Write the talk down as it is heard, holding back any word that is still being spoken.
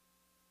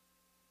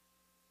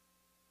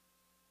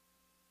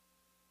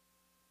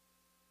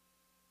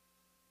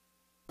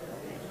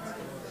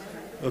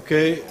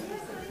Okay,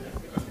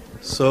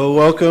 so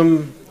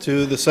welcome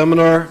to the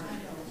seminar.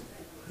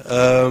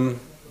 I'll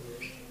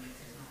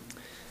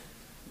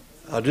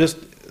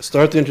just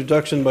start the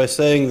introduction by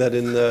saying that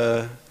in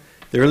the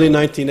early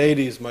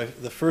 1980s,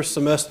 the first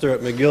semester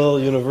at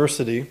McGill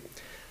University,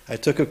 I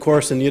took a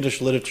course in Yiddish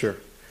literature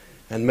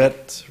and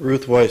met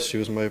Ruth Weiss. She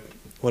was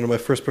one of my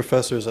first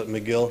professors at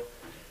McGill.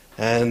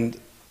 And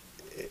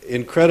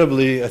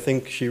incredibly, I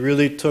think she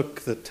really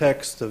took the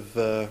text of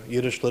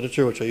Yiddish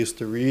literature, which I used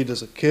to read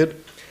as a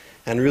kid,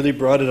 and really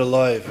brought it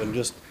alive and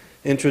just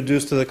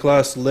introduced to the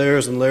class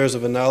layers and layers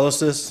of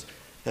analysis.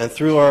 And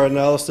through our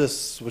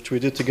analysis, which we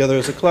did together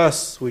as a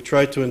class, we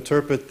tried to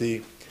interpret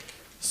the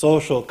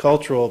social,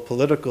 cultural,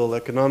 political,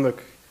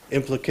 economic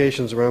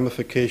implications,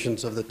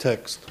 ramifications of the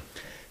text.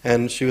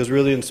 And she was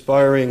really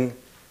inspiring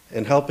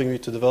in helping me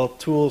to develop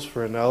tools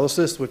for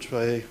analysis, which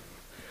I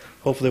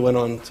hopefully went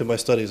on to my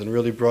studies and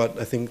really brought,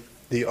 I think,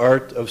 the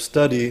art of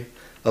study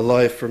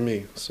alive for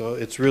me. So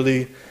it's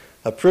really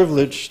a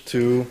privilege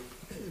to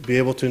be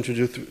able to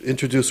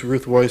introduce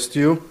Ruth Weiss to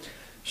you.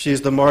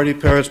 She's the Marty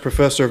Peretz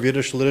Professor of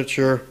Yiddish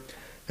Literature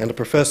and a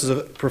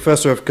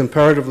professor of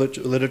Comparative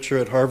Literature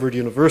at Harvard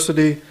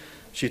University.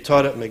 She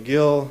taught at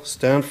McGill,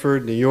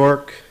 Stanford, New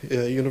York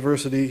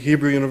University,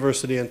 Hebrew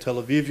University, and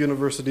Tel Aviv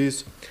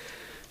universities.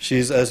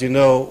 She's, as you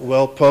know,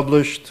 well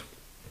published.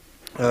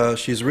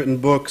 She's written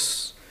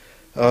books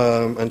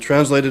and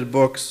translated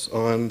books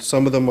on,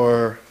 some of them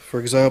are, for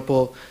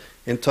example,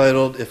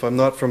 entitled If I'm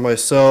Not For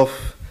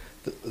Myself,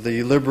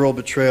 The Liberal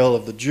Betrayal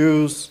of the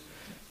Jews,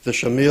 The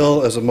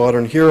Shamil as a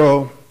Modern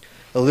Hero,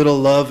 A Little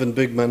Love in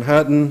Big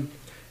Manhattan,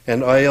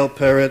 and I.L.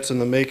 Peretz in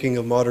the Making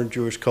of Modern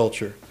Jewish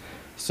Culture.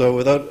 So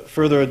without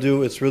further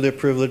ado, it's really a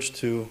privilege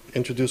to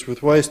introduce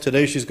Ruth Weiss.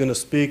 Today she's going to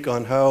speak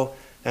on how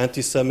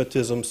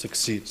anti-Semitism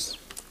succeeds.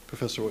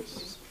 Professor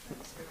Weiss.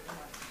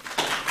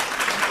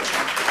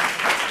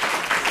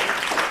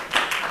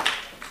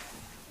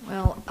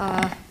 Well,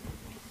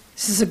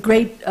 this is a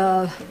great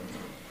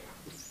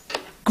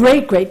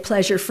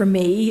pleasure for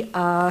me.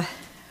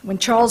 When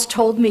Charles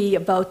told me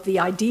about the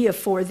idea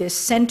for this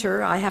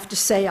center, I have to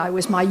say I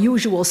was my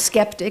usual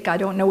skeptic. I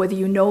don't know whether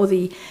you know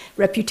the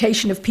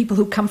reputation of people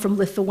who come from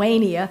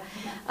Lithuania.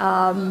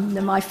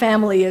 My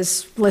family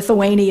is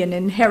Lithuanian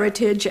in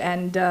heritage,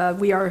 and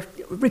we are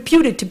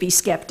reputed to be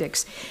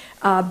skeptics.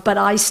 But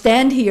I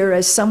stand here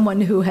as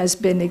someone who has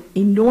been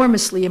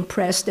enormously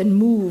impressed and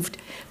moved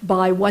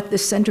by what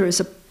this center has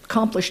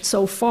accomplished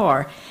so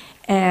far.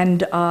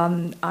 And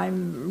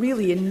I'm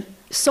really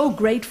so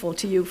grateful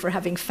to you for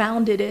having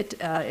founded it.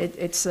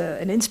 It's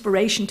an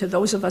inspiration to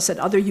those of us at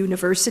other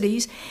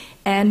universities,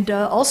 and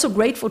also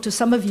grateful to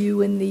some of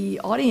you in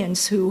the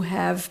audience who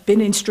have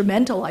been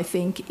instrumental, I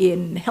think,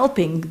 in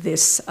helping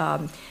this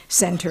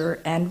center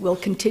and will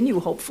continue,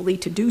 hopefully,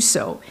 to do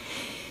so.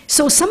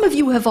 So some of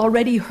you have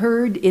already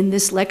heard in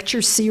this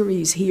lecture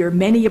series here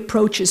many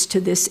approaches to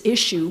this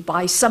issue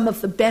by some of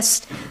the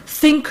best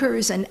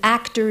thinkers and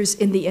actors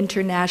in the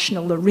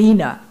international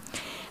arena.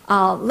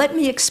 Let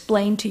me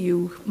explain to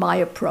you my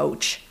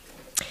approach.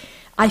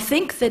 I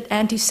think that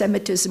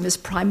anti-Semitism is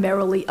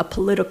primarily a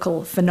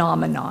political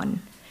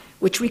phenomenon,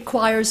 which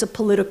requires a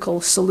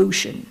political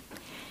solution.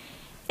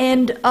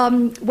 And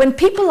when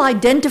people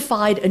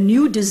identified a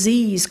new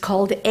disease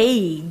called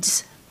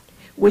AIDS,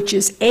 which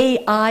is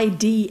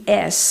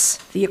AIDS,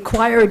 the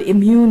Acquired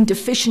Immune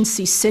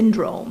Deficiency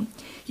Syndrome,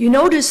 you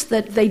notice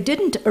that they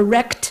didn't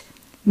erect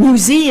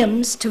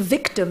museums to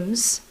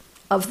victims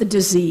of the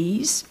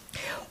disease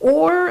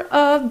or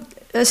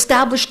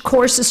established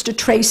courses to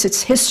trace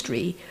its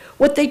history.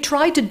 What they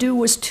tried to do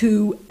was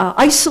to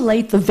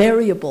isolate the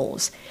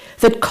variables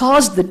that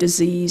caused the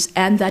disease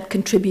and that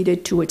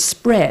contributed to its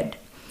spread.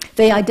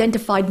 They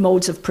identified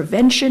modes of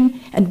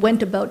prevention and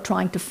went about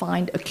trying to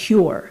find a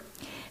cure.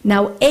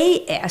 Now,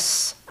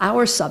 AS,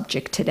 our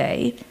subject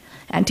today,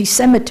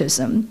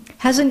 anti-Semitism,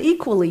 has an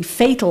equally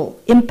fatal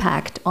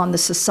impact on the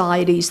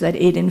societies that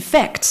it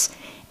infects,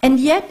 and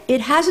yet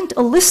it hasn't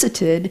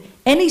elicited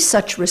any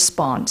such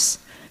response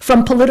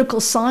from political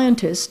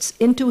scientists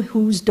into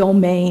whose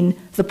domain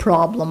the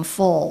problem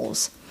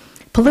falls.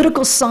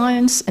 Political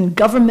science and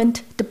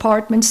government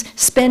departments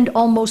spend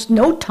almost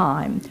no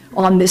time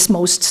on this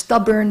most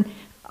stubborn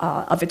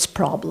of its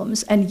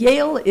problems, and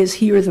Yale is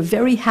here the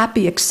very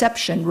happy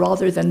exception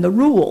rather than the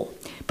rule.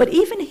 But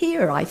even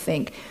here, I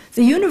think,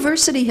 the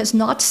university has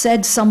not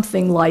said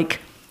something like,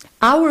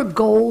 our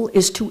goal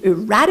is to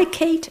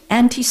eradicate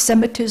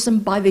anti-Semitism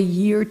by the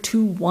year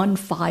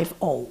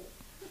 2150.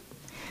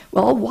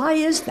 Well, why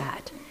is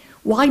that?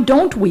 Why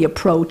don't we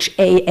approach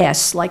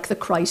AS like the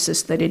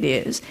crisis that it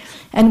is?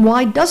 And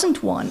why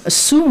doesn't one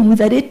assume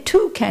that it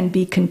too can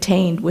be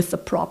contained with the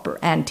proper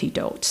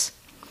antidotes?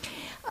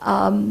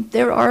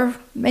 There are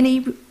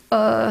many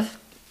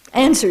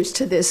answers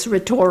to this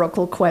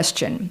rhetorical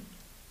question.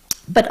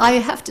 But I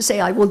have to say,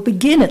 I will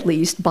begin at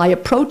least by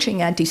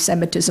approaching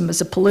anti-Semitism as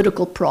a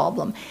political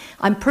problem.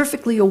 I'm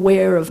perfectly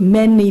aware of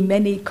many,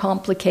 many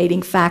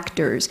complicating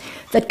factors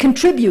that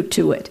contribute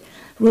to it.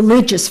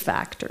 religious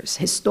factors,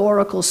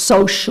 historical,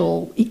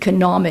 social,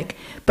 economic,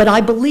 but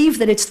I believe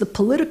that it's the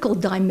political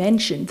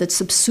dimension that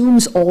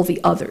subsumes all the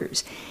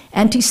others.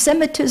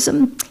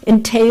 Anti-Semitism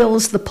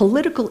entails the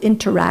political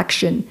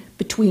interaction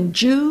between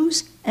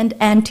Jews and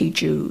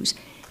anti-Jews.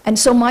 And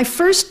so my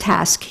first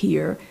task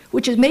here,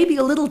 which is maybe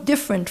a little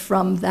different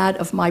from that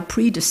of my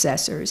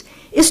predecessors,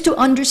 is to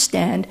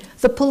understand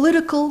the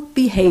political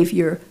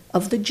behavior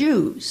of the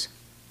Jews.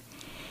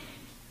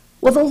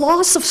 Well, the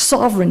loss of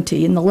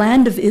sovereignty in the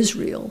land of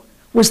Israel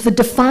was the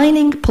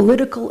defining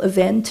political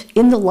event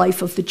in the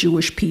life of the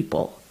Jewish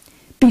people.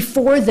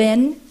 Before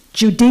then,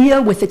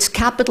 Judea, with its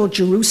capital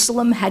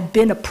Jerusalem, had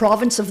been a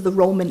province of the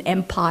Roman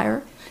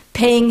Empire,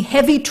 paying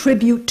heavy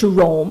tribute to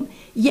Rome,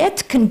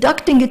 yet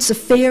conducting its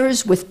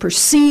affairs with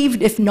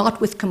perceived, if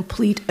not with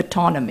complete,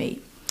 autonomy.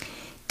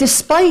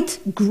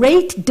 Despite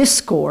great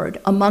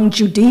discord among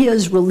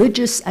Judea's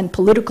religious and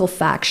political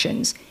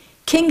factions,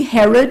 King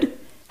Herod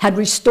had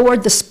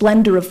restored the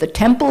splendor of the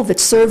temple that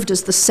served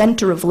as the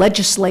center of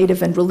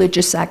legislative and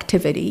religious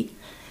activity,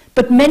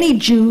 but many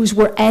Jews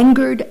were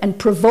angered and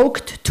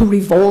provoked to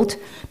revolt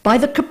by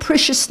the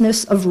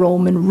capriciousness of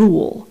Roman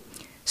rule.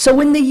 So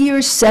in the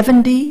year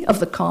 70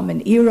 of the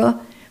Common Era,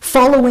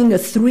 following a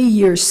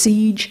 3-year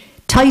siege,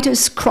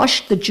 Titus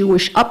crushed the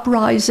Jewish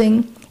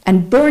uprising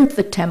and burnt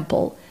the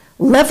temple,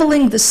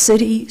 leveling the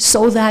city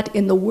so that,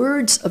 in the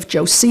words of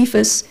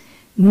Josephus,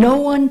 no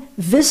one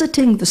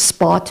visiting the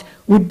spot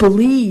would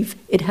believe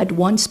it had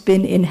once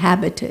been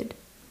inhabited.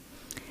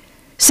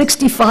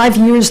 65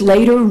 years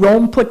later,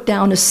 Rome put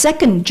down a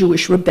second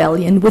Jewish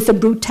rebellion with a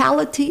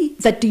brutality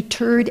that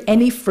deterred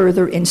any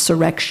further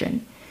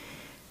insurrection.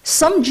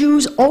 Some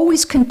Jews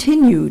always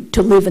continued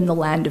to live in the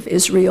land of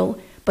Israel,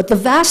 but the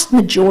vast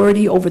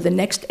majority over the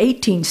next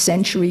 18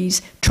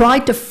 centuries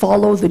tried to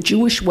follow the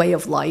Jewish way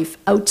of life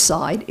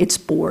outside its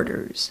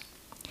borders.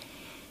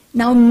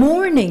 Now,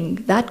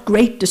 mourning that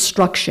great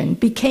destruction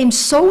became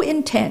so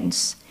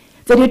intense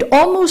that it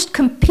almost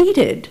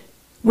competed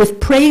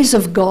with praise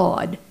of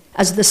God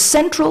as the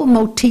central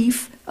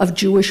motif of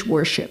Jewish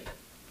worship.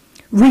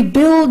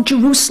 Rebuild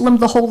Jerusalem,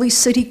 the holy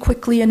city,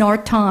 quickly in our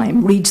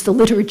time, reads the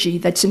liturgy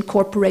that's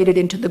incorporated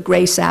into the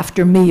grace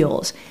after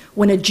meals.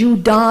 When a Jew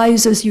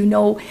dies, as you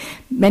know,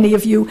 many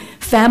of you,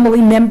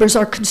 family members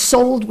are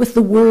consoled with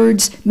the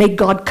words, "May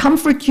God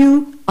comfort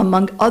you,"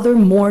 among other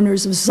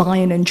mourners of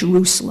Zion and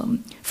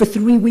Jerusalem. For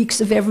 3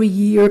 weeks of every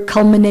year,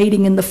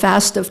 culminating in the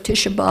fast of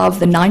Tisha B'Av,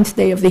 the 9th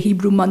day of the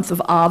Hebrew month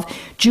of Av,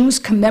 Jews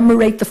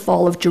commemorate the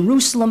fall of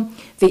Jerusalem.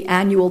 The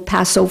annual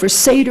Passover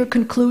Seder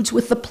concludes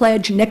with the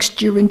pledge,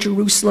 "Next year in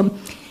Jerusalem."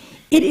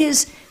 It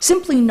is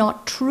simply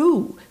not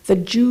true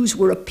that Jews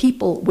were a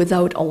people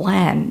without a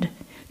land.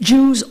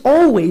 Jews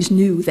always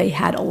knew they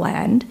had a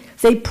land.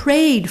 They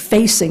prayed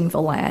facing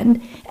the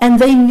land, and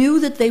they knew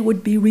that they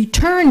would be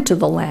returned to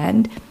the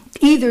land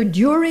either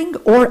during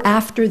or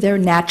after their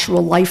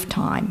natural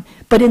lifetime.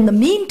 But in the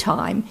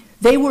meantime,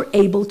 they were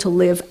able to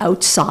live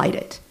outside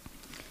it.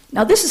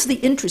 Now, this is the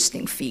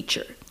interesting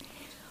feature.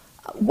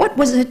 What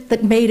was it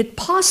that made it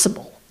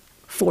possible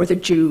for the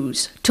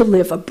Jews to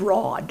live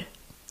abroad?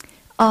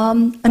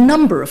 A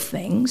number of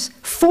things.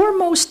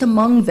 Foremost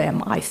among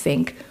them, I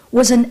think,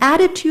 was an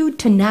attitude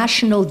to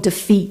national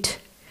defeat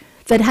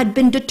that had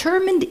been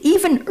determined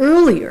even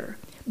earlier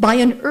by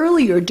an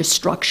earlier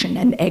destruction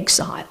and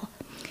exile.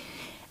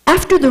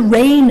 After the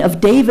reign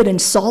of David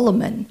and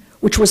Solomon,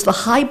 which was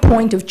the high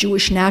point of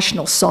Jewish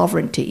national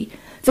sovereignty,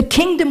 the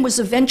kingdom was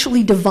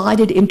eventually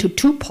divided into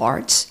 2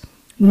 parts.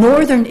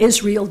 Northern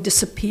Israel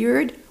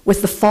disappeared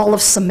with the fall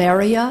of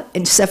Samaria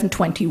in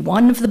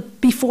 721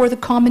 before the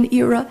Common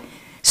Era.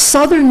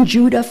 Southern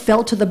Judah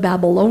fell to the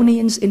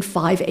Babylonians in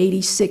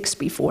 586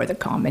 before the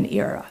Common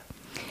Era.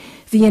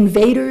 The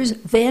invaders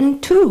then,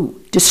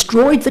 too,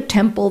 destroyed the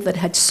temple that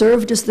had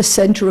served as the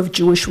center of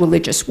Jewish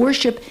religious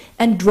worship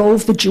and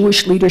drove the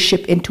Jewish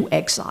leadership into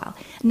exile.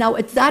 Now,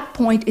 at that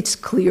point, it's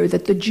clear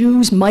that the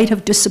Jews might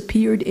have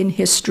disappeared in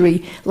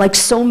history like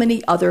so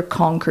many other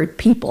conquered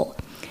people.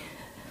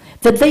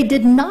 That they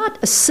did not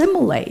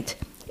assimilate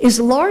is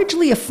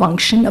largely a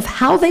function of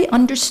how they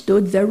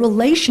understood their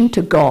relation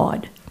to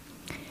God.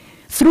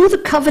 Through the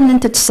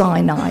covenant at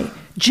Sinai,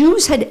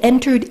 Jews had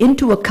entered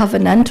into a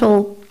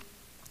covenantal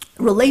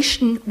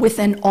relation with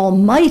an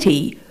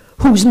Almighty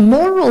whose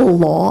moral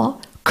law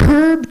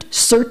curbed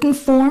certain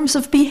forms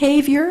of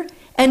behavior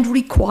and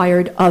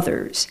required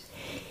others.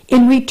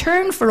 In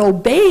return for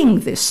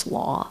obeying this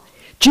law,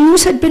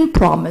 Jews had been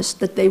promised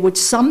that they would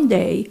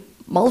someday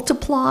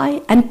multiply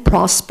and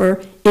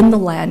prosper in the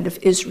land of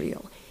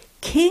Israel.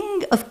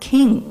 King of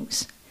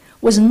Kings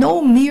was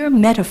no mere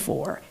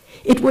metaphor.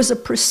 It was a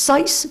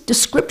precise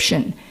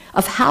description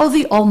of how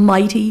the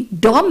Almighty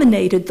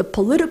dominated the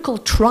political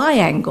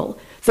triangle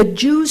the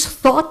Jews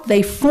thought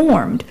they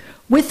formed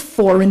with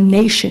foreign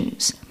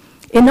nations.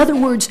 In other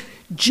words,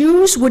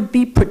 Jews would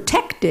be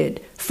protected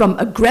from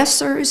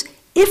aggressors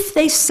if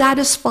they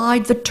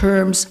satisfied the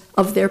terms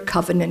of their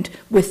covenant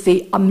with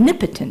the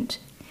Omnipotent.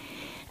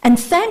 And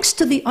thanks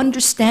to the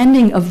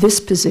understanding of this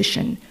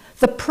position,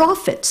 the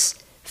prophets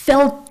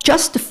felt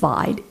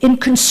justified in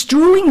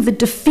construing the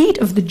defeat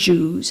of the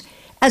Jews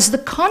as the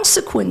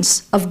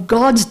consequence of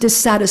God's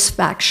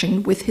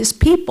dissatisfaction with his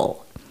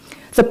people.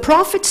 The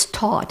prophets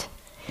taught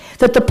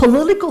that the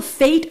political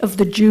fate of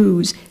the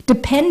Jews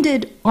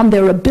depended on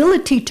their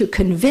ability to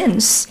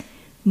convince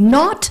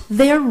not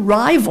their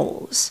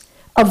rivals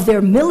of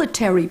their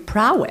military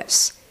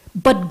prowess,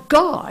 but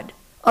God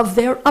of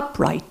their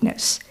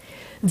uprightness.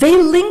 They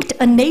linked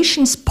a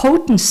nation's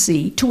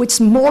potency to its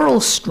moral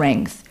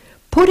strength,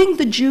 putting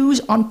the Jews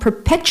on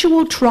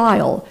perpetual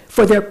trial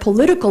for their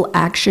political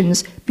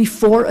actions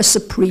before a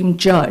supreme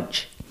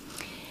judge.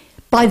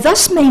 By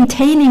thus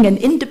maintaining an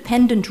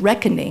independent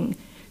reckoning,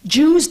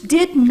 Jews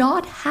did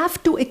not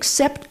have to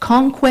accept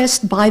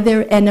conquest by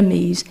their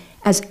enemies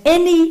as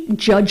any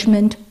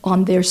judgment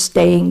on their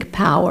staying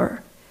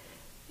power.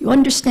 You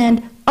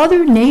understand,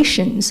 other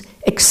nations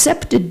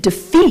accepted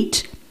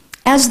defeat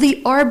as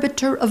the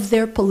arbiter of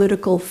their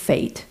political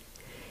fate.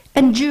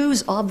 And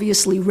Jews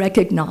obviously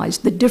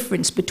recognized the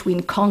difference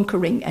between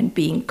conquering and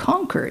being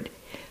conquered.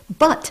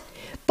 But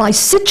by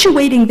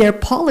situating their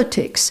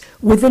politics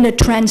within a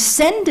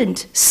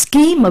transcendent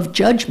scheme of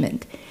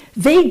judgment,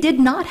 they did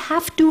not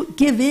have to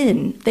give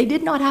in, they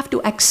did not have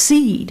to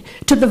accede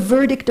to the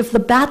verdict of the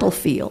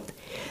battlefield.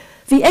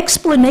 The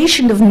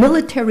explanation of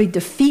military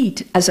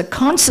defeat as a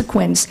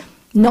consequence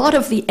not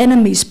of the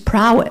enemy's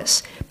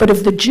prowess, but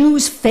of the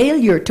Jews'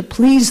 failure to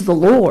please the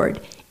Lord,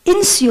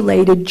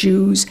 insulated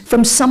Jews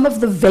from some of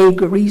the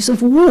vagaries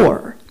of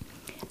war.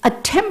 A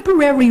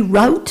temporary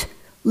rout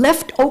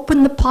left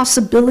open the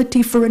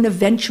possibility for an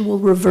eventual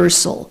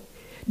reversal,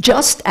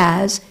 just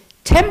as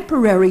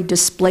temporary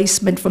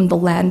displacement from the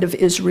land of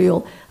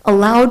Israel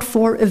allowed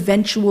for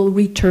eventual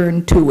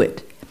return to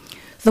it.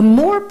 The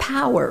more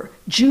power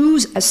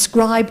Jews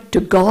ascribed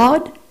to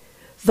God,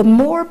 the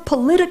more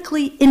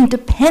politically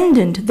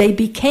independent they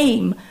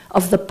became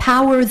of the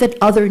power that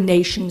other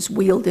nations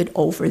wielded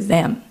over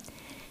them.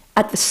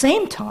 At the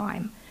same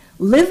time,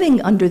 living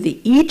under the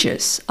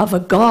aegis of a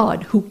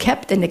God who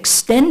kept an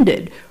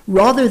extended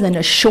rather than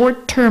a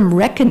short-term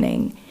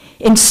reckoning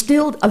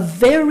instilled a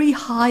very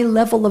high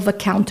level of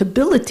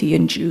accountability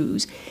in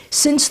Jews,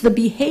 since the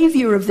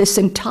behavior of this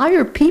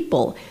entire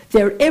people,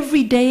 their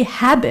everyday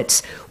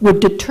habits, would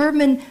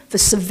determine the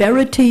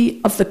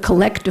severity of the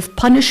collective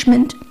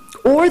punishment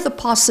or the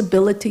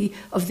possibility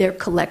of their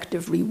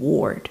collective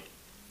reward.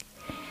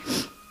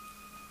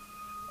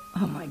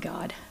 Oh my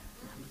God.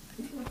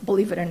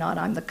 Believe it or not,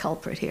 I'm the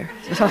culprit here.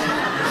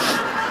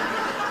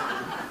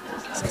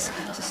 It's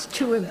just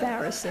too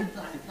embarrassing.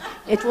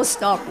 It will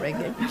stop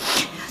ringing.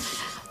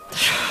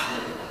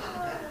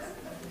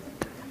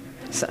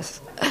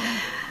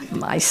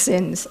 My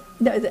sins.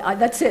 No,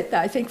 that's it.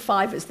 I think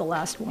 5 is the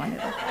last one.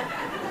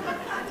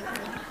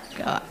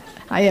 God,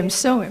 I am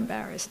so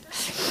embarrassed.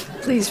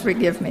 Please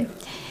forgive me.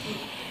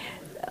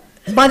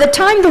 By the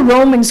time the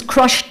Romans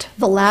crushed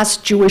the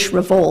last Jewish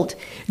revolt,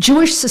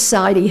 Jewish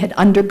society had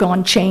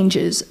undergone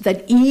changes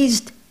that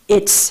eased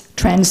its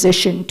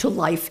transition to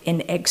life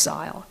in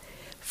exile.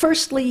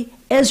 Firstly,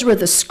 Ezra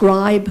the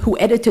scribe, who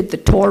edited the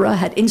Torah,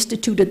 had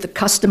instituted the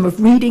custom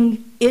of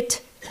reading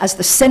it as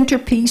the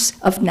centerpiece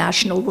of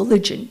national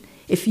religion.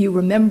 If you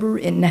remember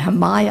in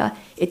Nehemiah,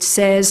 it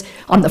says,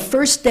 on the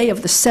first day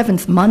of the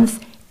 7th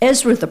month,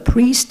 Ezra the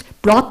priest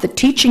brought the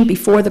teaching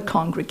before the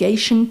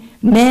congregation,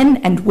 men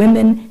and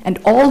women, and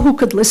all who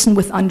could listen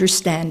with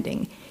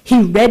understanding.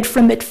 He read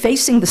from it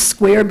facing the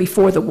square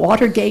before the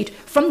water gate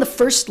from the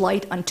first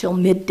light until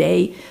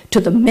midday to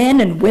the men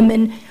and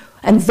women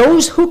and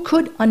those who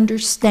could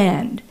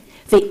understand.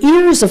 The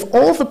ears of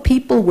all the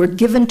people were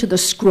given to the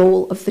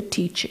scroll of the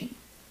teaching.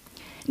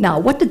 Now,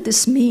 what did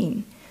this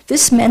mean?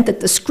 This meant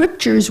that the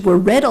scriptures were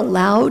read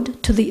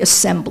aloud to the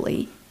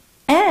assembly,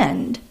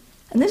 and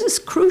this is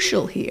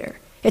crucial here,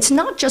 it's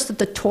not just that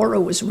the Torah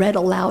was read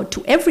aloud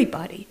to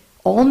everybody,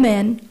 all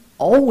men,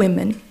 all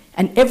women,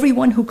 and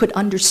everyone who could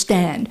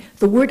understand.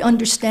 The word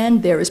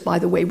understand there is, by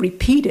the way,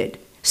 repeated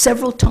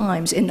several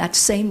times in that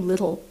same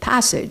little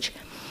passage.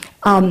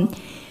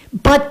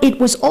 But it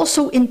was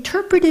also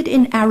interpreted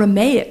in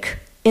Aramaic,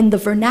 in the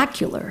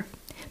vernacular.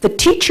 The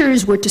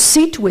teachers were to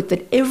see to it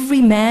that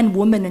every man,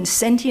 woman, and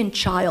sentient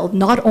child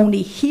not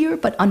only hear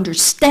but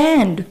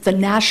understand the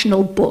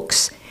national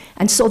books.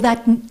 And so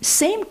that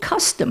same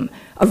custom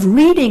of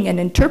reading and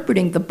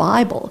interpreting the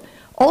Bible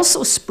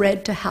also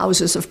spread to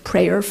houses of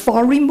prayer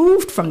far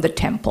removed from the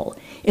temple,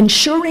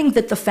 ensuring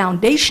that the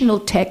foundational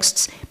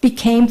texts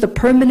became the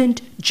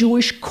permanent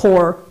Jewish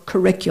core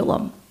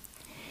curriculum.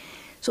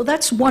 So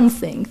that's one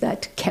thing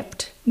that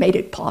made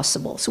it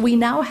possible. So we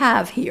now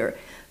have here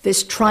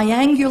this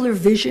triangular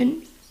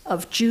vision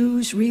of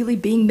Jews really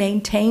being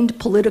maintained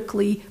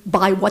politically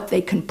by what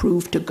they can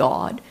prove to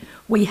God.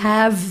 We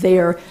have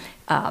their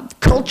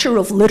culture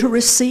of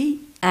literacy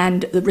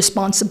and the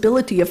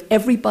responsibility of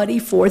everybody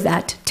for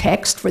that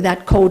text, for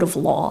that code of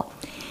law.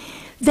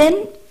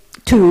 Then,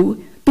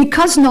 too,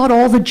 Because not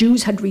all the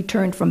Jews had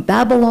returned from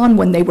Babylon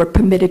when they were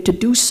permitted to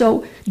do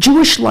so,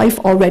 Jewish life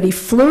already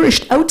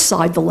flourished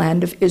outside the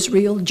land of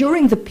Israel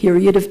during the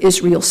period of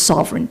Israel's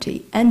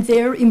sovereignty, and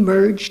there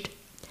emerged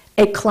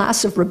a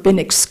class of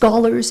rabbinic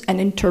scholars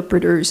and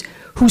interpreters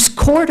whose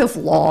court of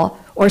law,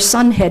 or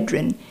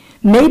Sanhedrin,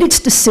 made its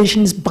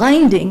decisions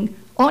binding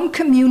on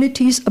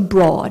communities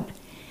abroad.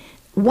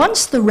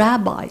 Once the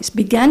rabbis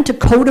began to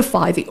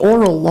codify the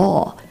oral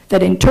law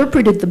that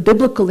interpreted the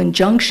biblical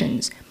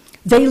injunctions,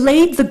 they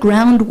laid the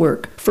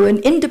groundwork for an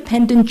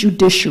independent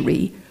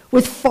judiciary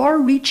with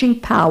far-reaching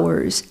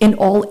powers in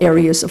all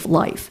areas of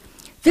life.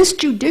 This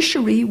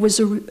judiciary was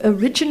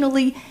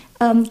originally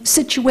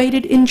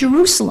situated in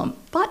Jerusalem,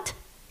 but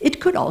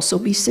it could also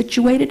be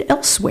situated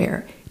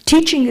elsewhere,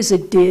 teaching as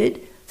it did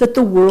that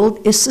the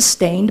world is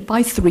sustained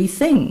by three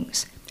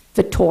things: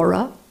 the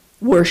Torah,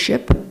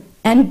 worship,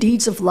 and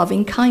deeds of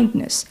loving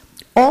kindness,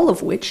 all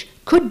of which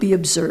could be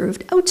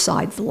observed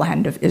outside the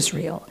land of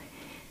Israel.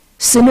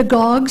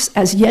 Synagogues,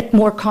 as yet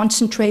more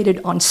concentrated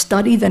on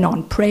study than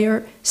on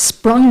prayer,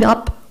 sprung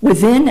up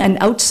within and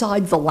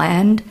outside the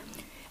land,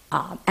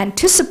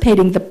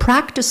 anticipating the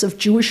practice of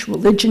Jewish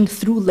religion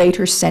through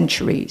later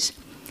centuries.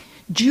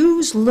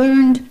 Jews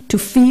learned to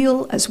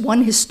feel, as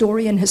one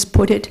historian has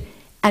put it,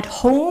 at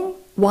home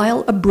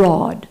while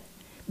abroad,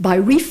 by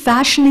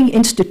refashioning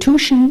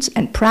institutions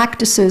and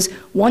practices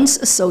once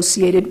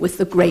associated with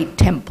the Great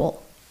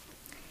Temple.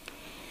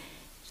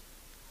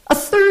 A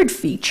third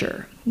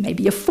feature,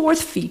 maybe a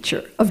fourth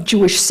feature, of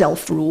Jewish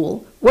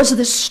self-rule was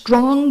the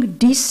strong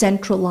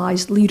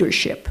decentralized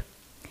leadership.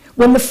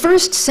 When the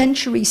first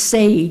century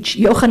sage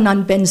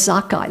Yochanan ben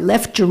Zakkai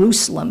left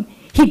Jerusalem,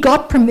 he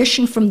got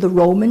permission from the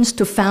Romans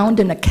to found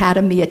an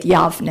academy at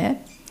Yavne,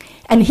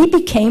 and he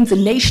became the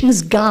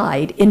nation's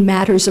guide in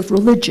matters of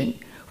religion,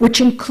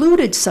 which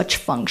included such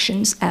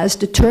functions as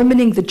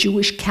determining the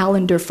Jewish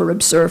calendar for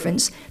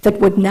observance that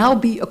would now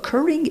be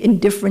occurring in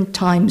different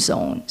time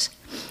zones.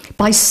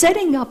 By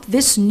setting up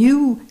this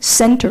new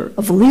center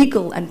of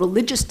legal and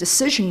religious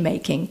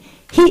decision-making,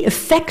 he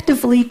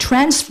effectively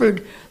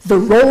transferred the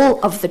role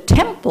of the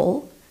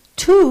temple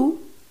to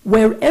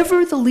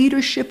wherever the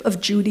leadership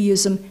of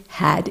Judaism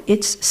had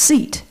its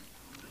seat.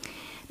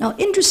 Now,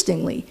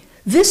 interestingly,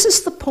 this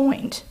is the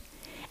point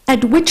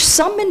at which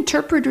some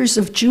interpreters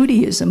of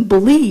Judaism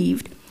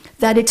believed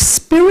that its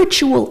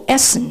spiritual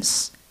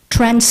essence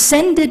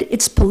transcended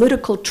its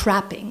political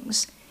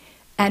trappings.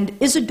 And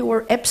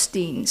Isidore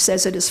Epstein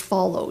says it as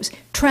follows: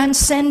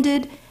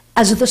 transcended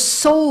as the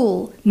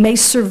soul may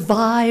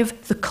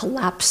survive the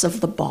collapse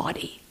of the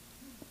body.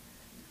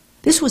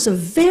 This was a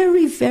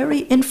very,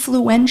 very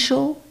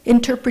influential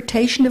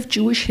interpretation of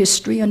Jewish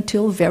history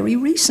until very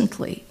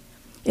recently.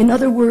 In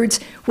other words,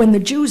 when the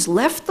Jews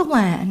left the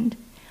land,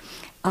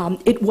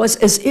 it was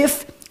as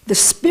if the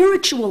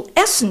spiritual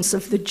essence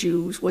of the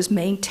Jews was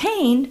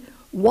maintained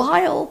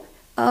while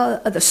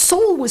the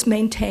soul was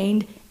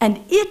maintained,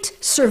 and it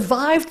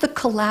survived the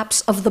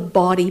collapse of the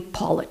body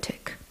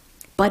politic.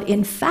 But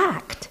in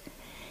fact,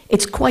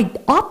 it's quite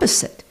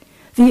opposite.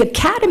 The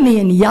academy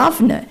in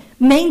Yavne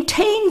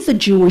maintained the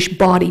Jewish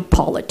body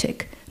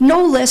politic,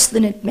 no less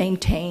than it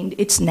maintained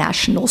its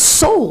national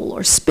soul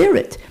or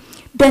spirit.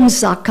 Ben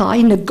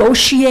Zakkai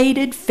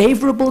negotiated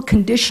favorable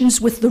conditions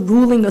with the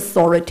ruling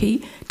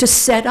authority to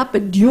set up a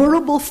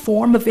durable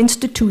form of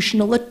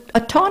institutional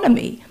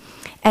autonomy.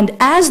 And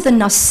as the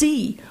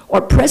Nasi, or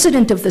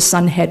president of the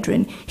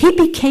Sanhedrin, he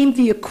became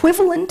the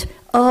equivalent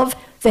of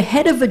the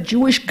head of a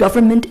Jewish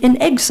government in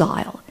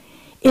exile.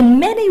 In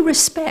many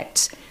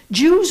respects,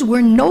 Jews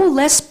were no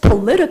less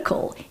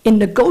political in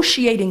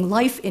negotiating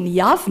life in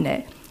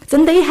Yavne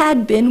than they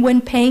had been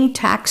when paying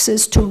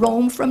taxes to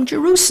Rome from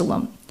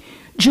Jerusalem.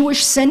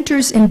 Jewish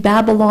centers in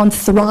Babylon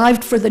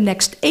thrived for the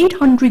next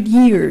 800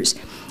 years,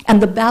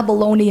 and the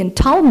Babylonian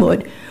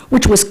Talmud,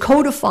 which was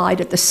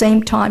codified at the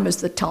same time as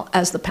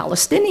the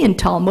Palestinian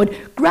Talmud,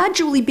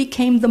 gradually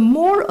became the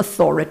more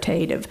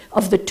authoritative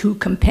of the two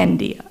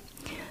compendia.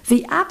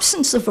 The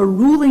absence of a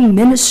ruling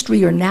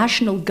ministry or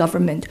national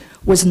government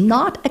was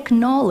not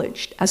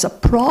acknowledged as a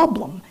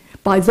problem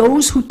by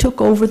those who took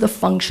over the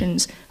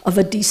functions of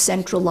a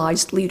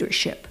decentralized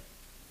leadership.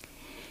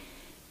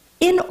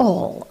 In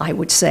all, I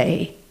would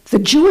say, the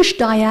Jewish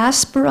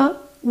diaspora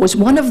was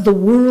one of the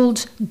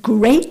world's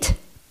great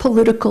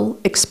political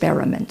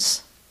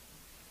experiments.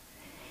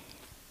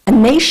 A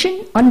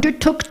nation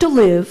undertook to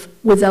live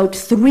without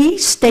three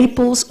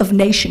staples of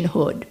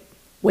nationhood: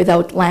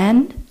 without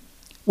land,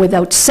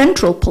 without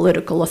central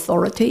political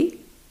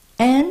authority,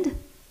 and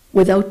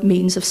without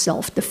means of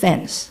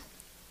self-defense.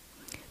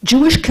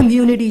 Jewish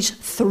communities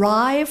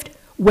thrived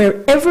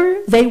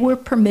wherever they were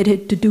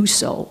permitted to do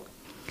so.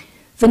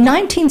 The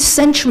 19th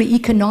century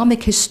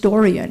economic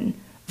historian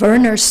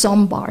Werner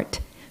Sombart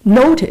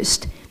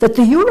noticed that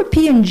the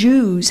European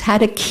Jews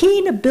had a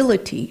keen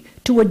ability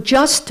to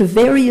adjust to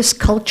various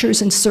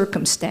cultures and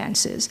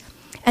circumstances,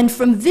 and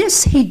from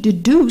this he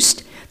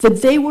deduced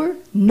that they were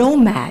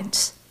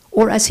nomads,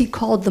 or as he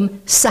called them,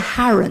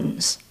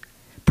 Saharans,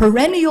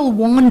 perennial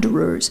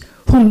wanderers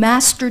who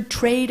mastered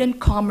trade and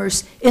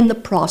commerce in the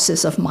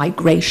process of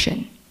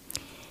migration.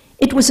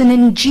 It was an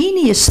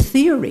ingenious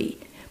theory,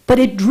 but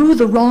it drew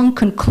the wrong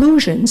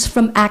conclusions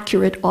from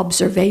accurate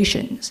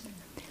observations.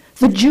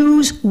 The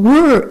Jews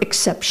were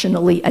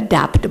exceptionally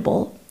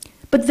adaptable,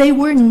 but they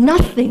were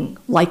nothing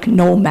like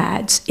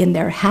nomads in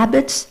their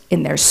habits,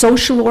 in their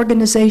social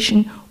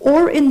organization,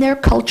 or in their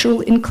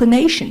cultural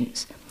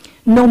inclinations.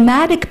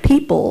 Nomadic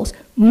peoples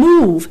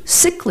move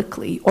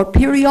cyclically or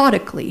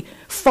periodically,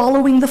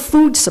 following the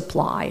food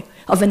supply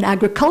of an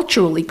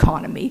agricultural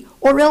economy,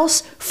 or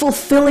else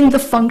fulfilling the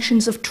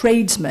functions of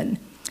tradesmen.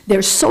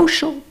 Their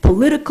social,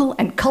 political,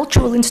 and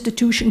cultural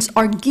institutions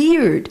are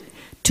geared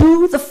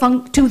to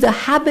the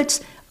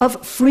habits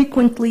of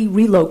frequently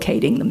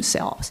relocating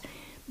themselves.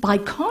 By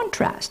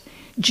contrast,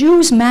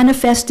 Jews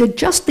manifested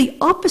just the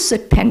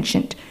opposite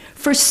penchant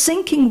for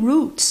sinking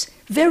roots,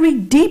 very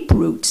deep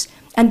roots,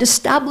 and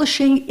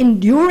establishing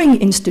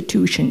enduring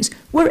institutions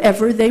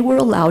wherever they were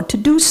allowed to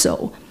do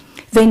so.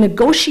 They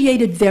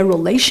negotiated their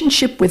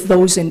relationship with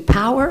those in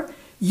power,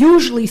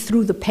 usually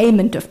through the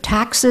payment of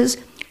taxes,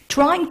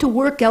 trying to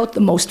work out the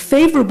most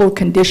favorable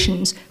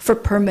conditions for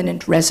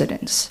permanent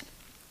residence.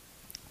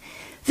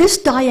 This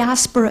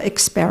diaspora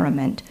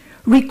experiment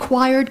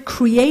required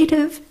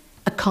creative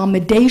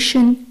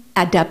accommodation,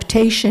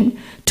 adaptation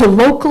to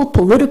local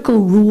political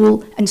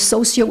rule and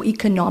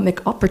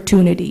socioeconomic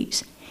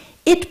opportunities.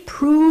 It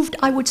proved,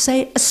 I would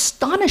say,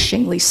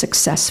 astonishingly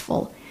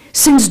successful,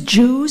 since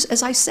Jews,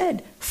 as I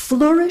said,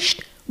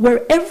 flourished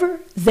wherever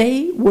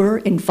they were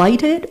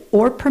invited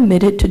or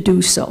permitted to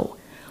do so.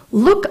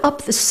 Look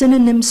up the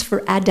synonyms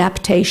for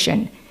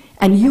adaptation,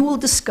 and you will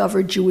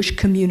discover Jewish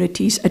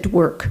communities at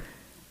work.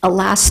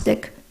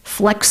 Elastic,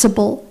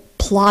 flexible,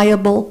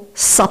 pliable,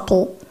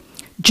 supple.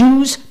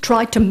 Jews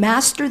tried to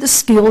master the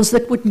skills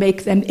that would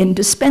make them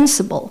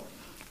indispensable.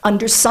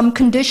 Under some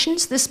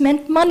conditions, this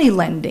meant money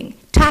lending,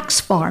 tax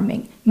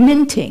farming,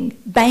 minting,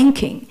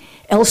 banking.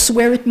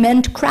 Elsewhere, it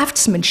meant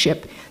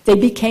craftsmanship. They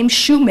became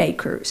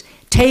shoemakers,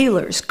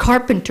 tailors,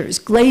 carpenters,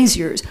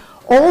 glaziers,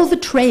 all the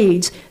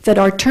trades that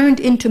are turned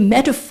into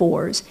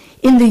metaphors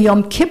in the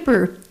Yom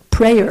Kippur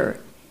prayer,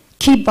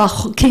 Ki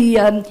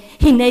hine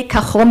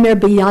kachomer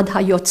biyad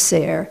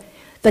hayotzer,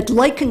 that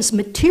likens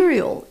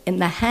material in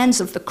the hands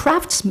of the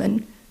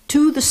craftsman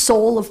to the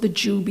soul of the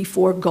Jew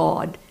before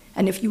God.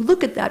 And if you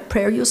look at that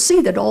prayer, you'll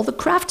see that all the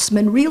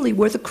craftsmen really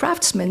were the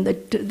craftsmen,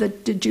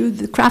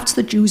 the crafts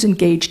that Jews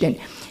engaged in.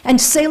 And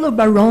Sela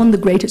Baron, the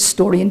great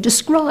historian,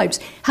 describes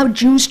how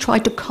Jews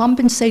tried to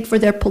compensate for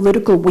their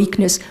political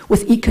weakness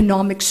with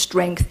economic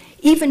strength,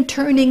 even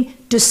turning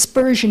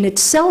dispersion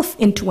itself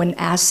into an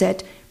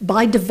asset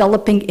by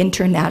developing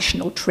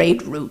international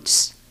trade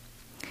routes.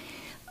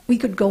 We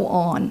could go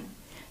on.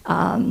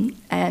 I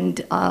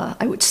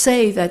would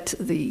say that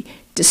the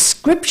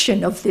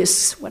description of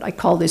this, what I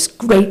call this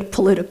great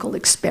political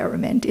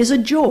experiment, is a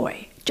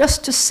joy,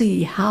 just to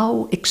see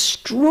how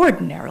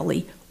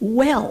extraordinarily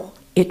well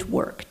it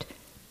worked.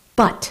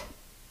 But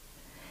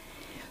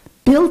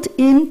built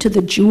into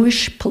the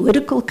Jewish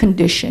political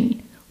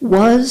condition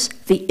was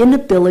the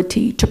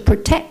inability to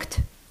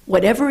protect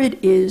whatever it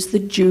is the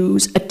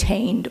Jews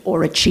attained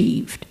or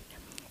achieved.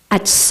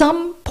 At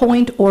some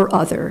point or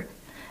other,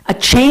 a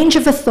change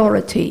of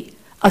authority,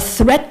 a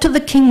threat to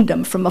the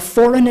kingdom from a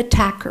foreign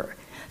attacker,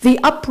 the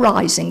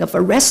uprising of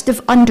a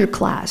restive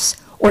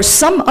underclass, or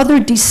some other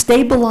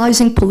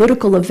destabilizing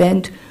political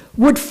event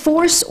would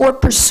force or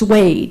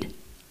persuade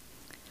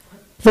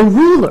the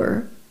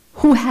ruler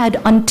who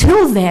had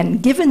until then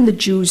given the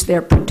Jews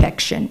their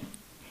protection,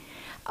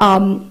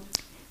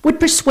 would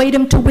persuade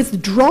him to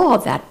withdraw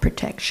that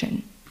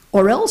protection,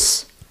 or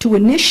else to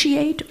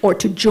initiate or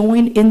to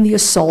join in the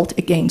assault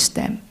against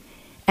them.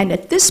 And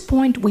at this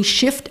point, we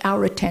shift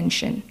our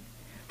attention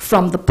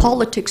from the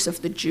politics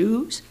of the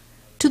Jews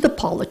to the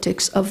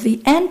politics of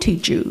the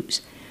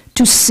anti-Jews,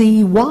 to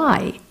see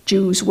why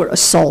Jews were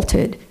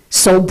assaulted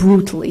so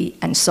brutally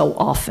and so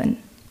often.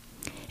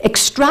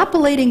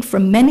 Extrapolating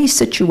from many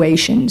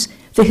situations,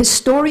 the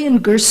historian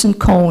Gerson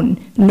Cohn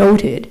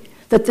noted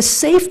that the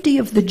safety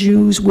of the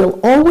Jews will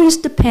always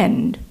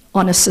depend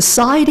on a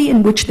society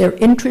in which their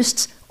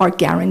interests are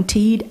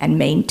guaranteed and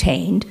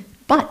maintained,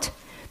 but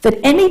that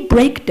any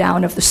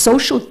breakdown of the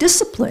social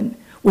discipline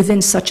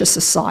within such a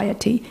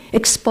society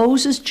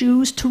exposes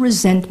Jews to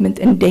resentment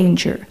and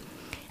danger.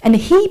 And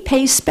he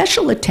pays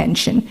special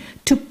attention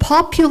to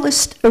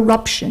populist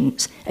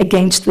eruptions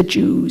against the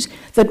Jews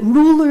that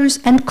rulers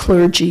and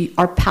clergy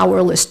are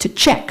powerless to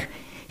check.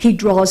 He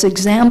draws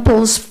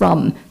examples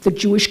from the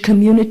Jewish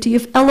community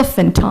of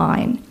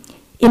Elephantine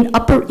in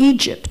Upper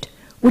Egypt,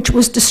 which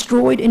was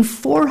destroyed in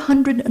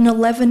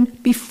 411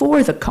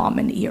 before the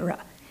Common Era.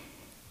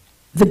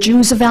 The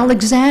Jews of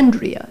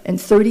Alexandria in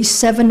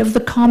 37 of the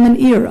Common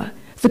Era,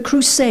 the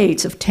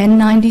Crusades of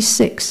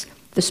 1096,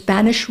 the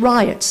Spanish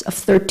riots of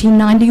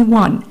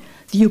 1391,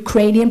 the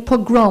Ukrainian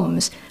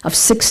pogroms of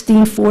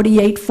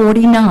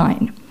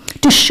 1648-49,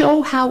 to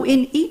show how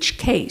in each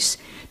case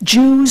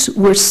Jews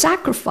were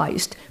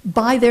sacrificed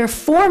by their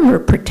former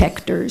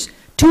protectors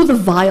to the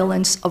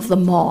violence of the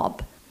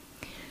mob.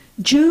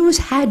 Jews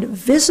had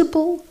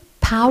visible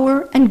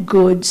power and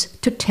goods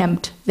to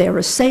tempt their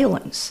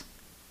assailants,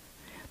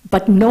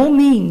 but no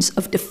means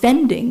of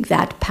defending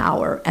that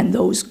power and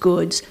those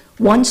goods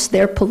once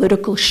their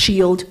political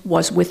shield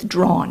was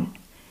withdrawn.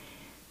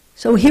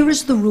 So here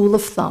is the rule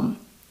of thumb.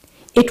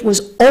 It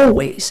was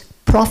always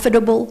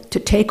profitable to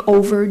take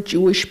over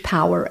Jewish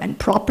power and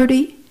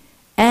property,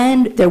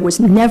 and there was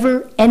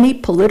never any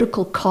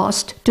political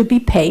cost to be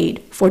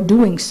paid for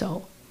doing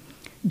so.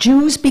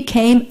 Jews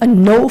became a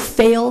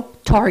no-fail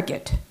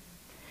target.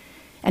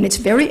 And it's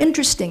very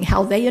interesting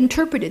how they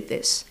interpreted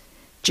this.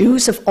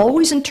 Jews have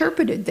always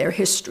interpreted their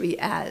history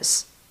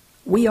as,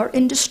 we are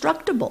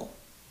indestructible.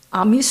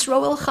 Am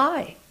Yisrael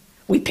Chai.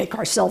 We pick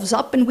ourselves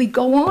up and we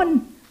go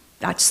on.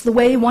 That's the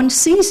way one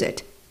sees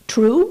it.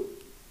 True?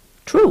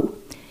 True.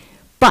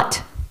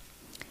 But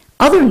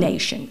other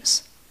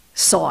nations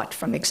saw it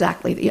from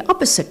exactly the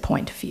opposite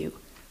point of view.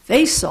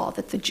 They saw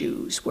that the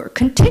Jews were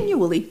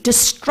continually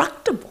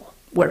destructible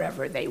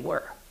wherever they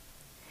were.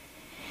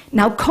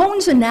 Now,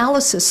 Cohn's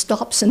analysis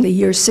stops in the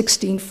year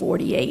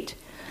 1648,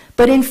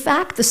 but in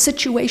fact, the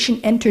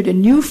situation entered a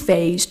new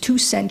phase 2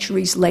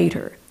 centuries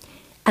later,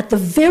 at the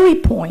very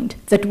point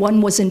that one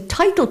was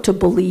entitled to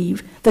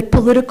believe that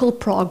political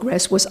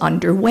progress was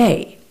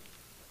underway.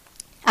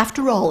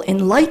 After all,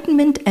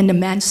 Enlightenment and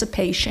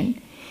emancipation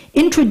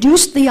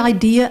introduced the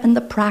idea and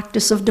the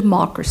practice of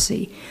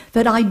democracy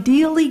that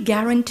ideally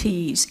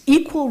guarantees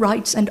equal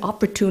rights and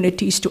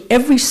opportunities to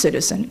every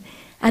citizen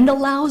and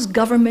allows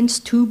governments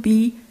to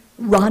be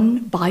run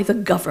by the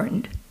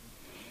governed.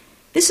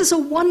 This is a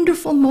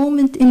wonderful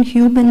moment in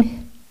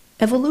human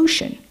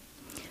evolution,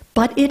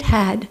 but it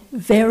had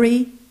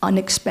very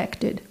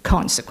unexpected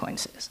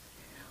consequences.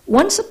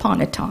 Once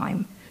upon a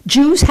time,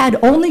 Jews had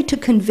only to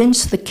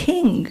convince the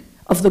king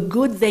of the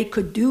good they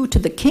could do to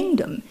the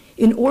kingdom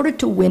in order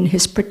to win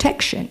his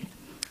protection.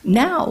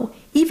 Now,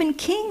 even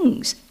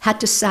kings had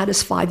to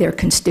satisfy their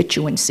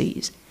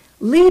constituencies.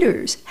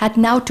 Leaders had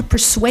now to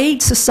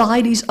persuade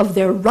societies of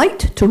their right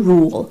to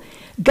rule.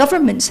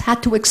 Governments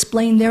had to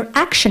explain their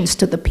actions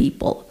to the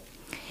people.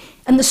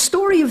 And the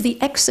story of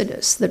the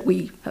Exodus that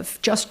we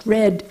have just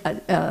read,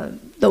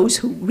 those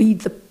who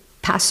read the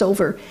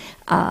Passover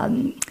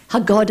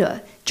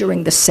Haggadah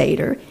during the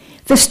Seder,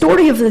 the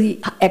story of the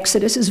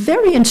Exodus is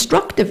very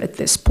instructive at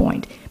this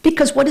point,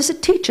 because what does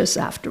it teach us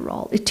after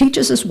all? It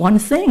teaches us one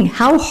thing,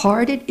 how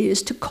hard it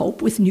is to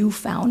cope with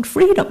newfound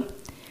freedom.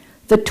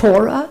 The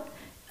Torah,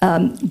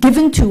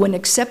 given to and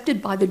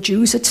accepted by the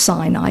Jews at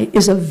Sinai,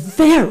 is a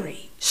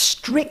very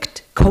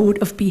strict code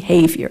of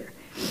behavior.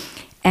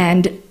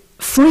 And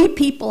free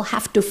people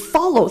have to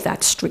follow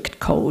that strict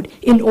code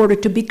in order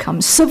to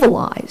become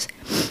civilized.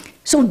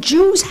 So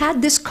Jews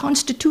had this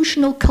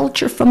constitutional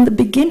culture from the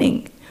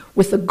beginning,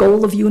 with the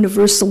goal of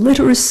universal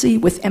literacy,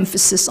 with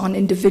emphasis on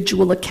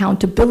individual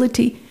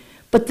accountability.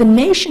 But the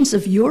nations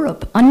of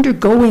Europe,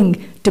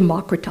 undergoing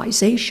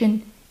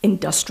democratization,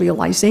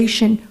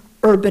 industrialization,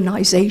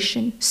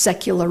 urbanization,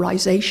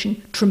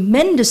 secularization,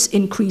 tremendous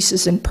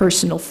increases in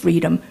personal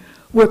freedom,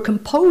 were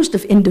composed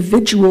of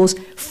individuals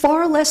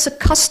far less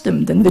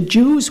accustomed than the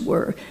Jews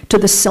were to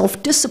the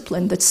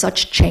self-discipline that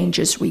such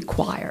changes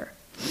require.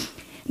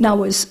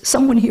 Now, as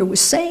someone here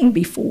was saying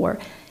before,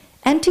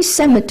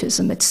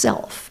 anti-Semitism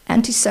itself,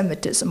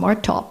 anti-Semitism, our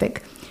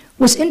topic,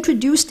 was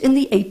introduced in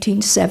the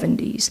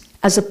 1870s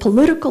as a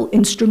political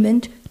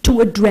instrument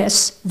to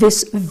address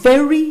this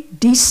very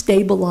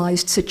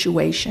destabilized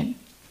situation.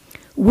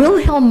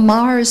 Wilhelm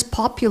Marr's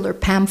popular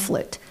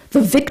pamphlet,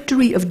 The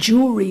Victory of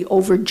Jewry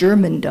over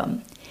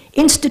Germandom,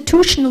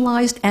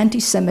 institutionalized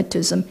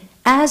anti-Semitism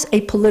as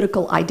a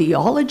political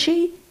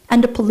ideology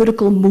and a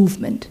political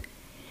movement.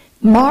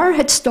 Marr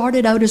had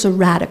started out as a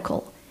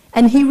radical,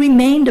 and he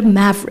remained a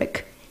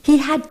maverick. He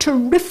had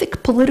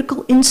terrific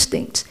political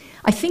instincts.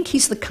 I think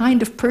he's the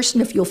kind of person,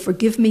 if you'll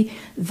forgive me,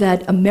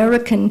 that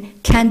American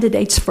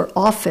candidates for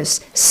office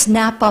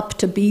snap up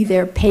to be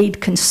their paid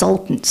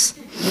consultants.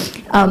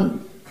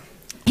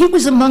 He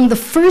was among the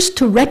first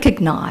to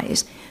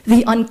recognize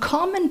the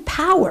uncommon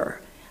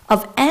power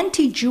of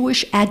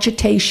anti-Jewish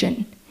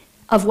agitation,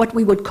 of what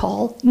we would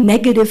call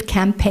negative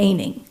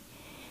campaigning.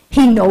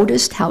 He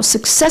noticed how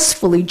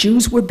successfully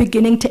Jews were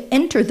beginning to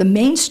enter the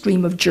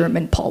mainstream of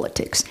German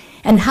politics,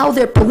 and how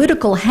their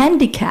political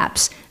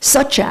handicaps,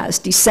 such as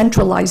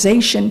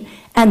decentralization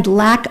and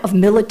lack of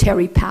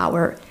military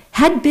power,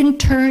 had been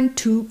turned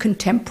to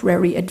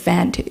contemporary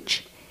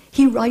advantage.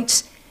 He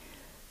writes,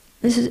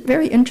 this is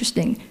very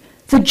interesting,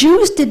 "The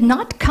Jews did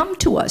not come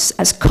to us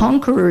as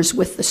conquerors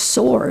with the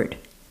sword.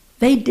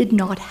 They did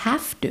not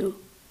have to.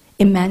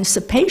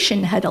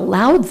 Emancipation had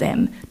allowed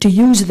them to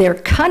use their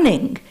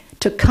cunning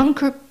to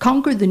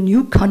conquer the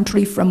new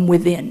country from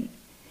within.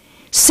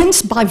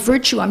 Since by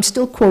virtue," I'm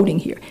still quoting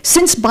here,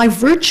 "since by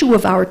virtue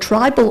of our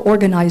tribal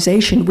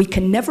organization we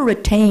can never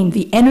attain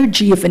the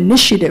energy of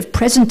initiative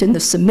present in the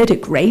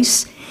Semitic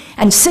race,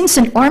 and since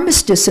an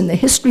armistice in the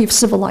history of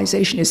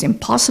civilization is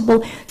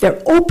impossible,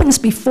 there opens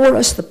before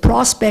us the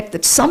prospect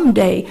that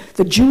someday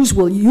the Jews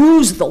will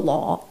use the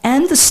law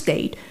and the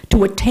state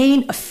to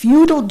attain a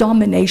feudal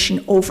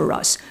domination over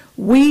us.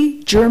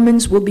 We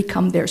Germans will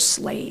become their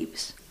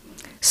slaves.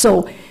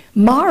 So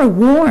Marr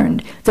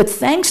warned that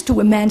thanks to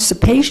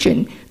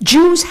emancipation,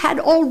 Jews had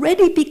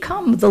already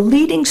become the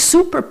leading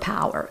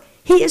superpower.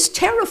 He is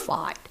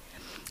terrified.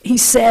 He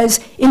says,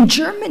 in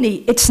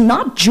Germany, it's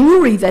not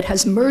Jewry that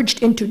has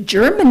merged into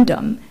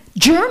Germandom.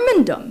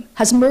 Germandom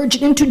has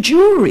merged into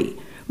Jewry,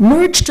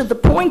 merged to the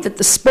point that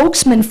the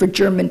spokesman for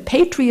German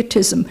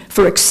patriotism,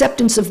 for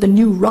acceptance of the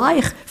new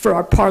Reich, for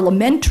our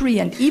parliamentary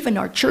and even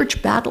our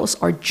church battles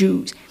are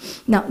Jews.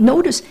 Now,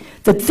 notice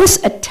that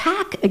this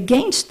attack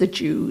against the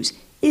Jews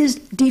is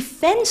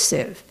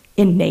defensive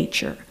in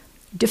nature,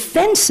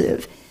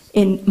 defensive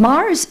in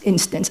Marr's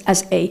instance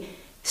as a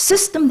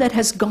system that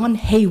has gone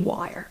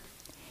haywire.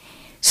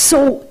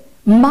 So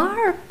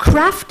Marr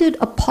crafted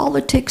a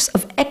politics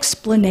of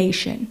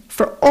explanation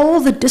for all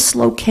the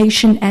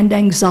dislocation and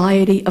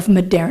anxiety of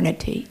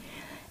modernity.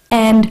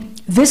 And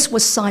this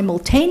was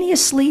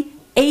simultaneously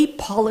a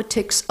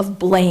politics of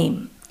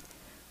blame.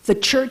 The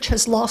church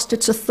has lost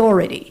its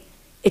authority.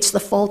 It's the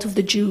fault of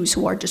the Jews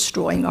who are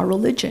destroying our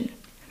religion.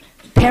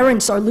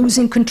 Parents are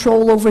losing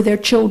control over their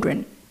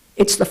children.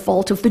 It's the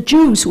fault of the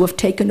Jews who have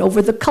taken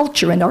over the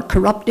culture and are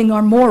corrupting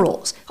our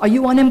morals. Are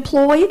you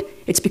unemployed?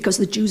 It's because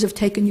the Jews have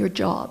taken your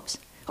jobs.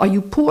 Are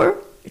you poor?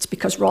 It's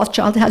because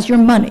Rothschild has your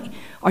money.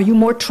 Are you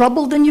more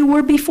troubled than you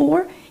were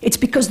before? It's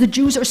because the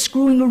Jews are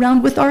screwing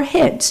around with our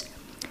heads.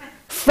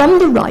 From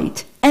the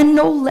right, and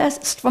no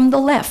less from the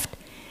left,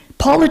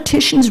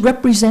 politicians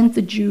represent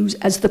the Jews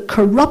as the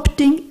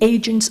corrupting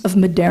agents of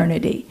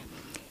modernity.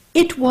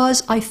 It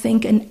was, I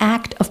think, an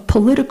act of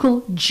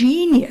political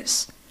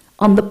genius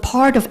on the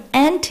part of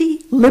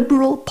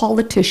anti-liberal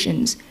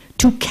politicians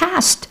to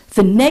cast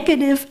the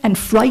negative and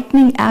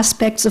frightening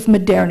aspects of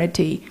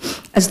modernity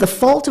as the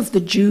fault of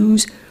the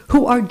Jews,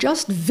 who are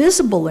just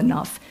visible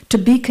enough to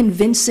be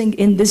convincing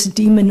in this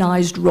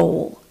demonized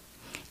role.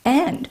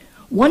 And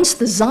once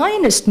the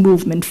Zionist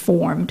movement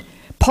formed,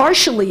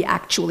 partially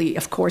actually,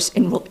 of course,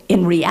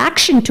 in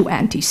reaction to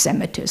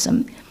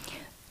anti-Semitism,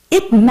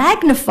 it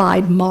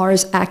magnified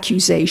Marr's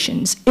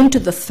accusations into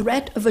the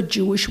threat of a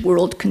Jewish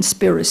world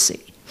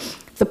conspiracy.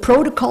 The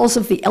Protocols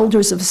of the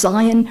Elders of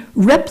Zion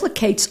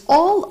replicates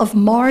all of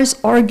Marr's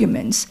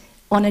arguments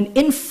on an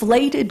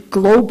inflated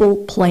global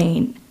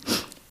plane.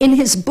 In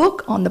his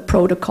book on the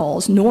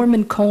Protocols,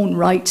 Norman Cohn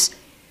writes,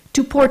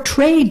 to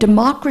portray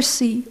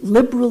democracy,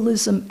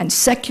 liberalism, and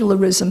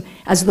secularism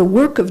as the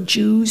work of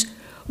Jews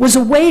was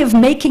a way of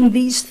making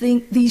these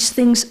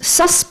things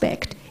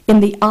suspect in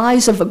the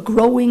eyes of a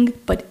growing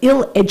but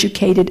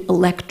ill-educated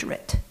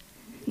electorate.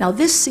 Now,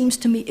 this seems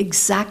to me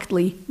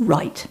exactly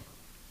right?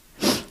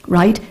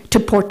 To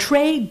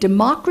portray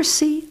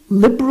democracy,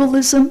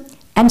 liberalism,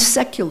 and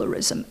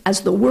secularism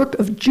as the work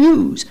of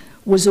Jews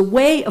was a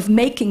way of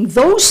making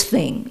those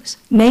things,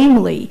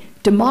 namely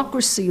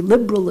democracy,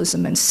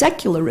 liberalism, and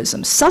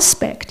secularism,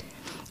 suspect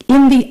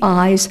in the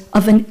eyes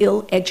of an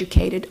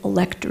ill-educated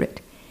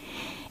electorate.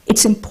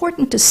 It's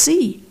important to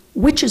see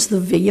which is the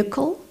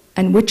vehicle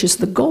and which is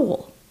the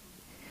goal.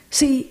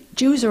 See,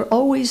 Jews are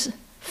always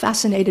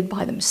fascinated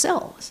by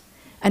themselves,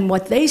 and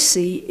what they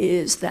see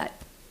is that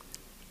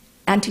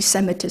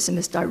anti-Semitism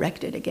is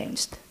directed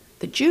against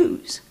the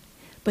Jews.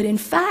 But in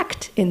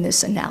fact, in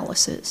this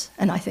analysis,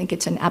 and I think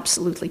it's an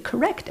absolutely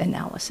correct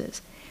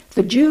analysis,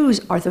 the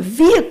Jews are the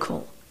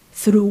vehicle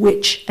through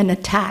which an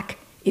attack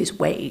is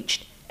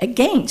waged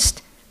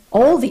against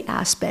all the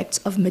aspects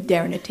of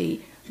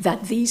modernity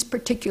that these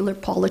particular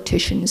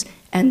politicians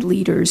and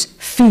leaders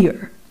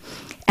fear.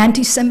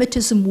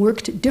 Anti-Semitism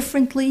worked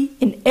differently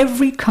in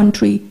every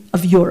country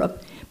of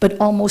Europe, but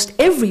almost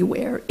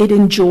everywhere it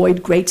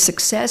enjoyed great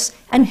success,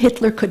 and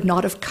Hitler could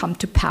not have come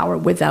to power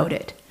without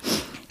it.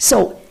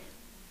 So,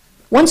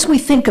 once we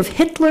think of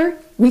Hitler,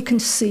 we can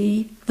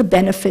see the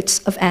benefits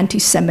of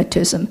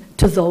anti-Semitism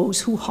to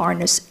those who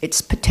harness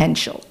its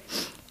potential.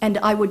 And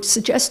I would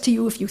suggest to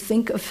you, if you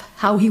think of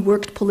how he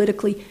worked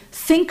politically,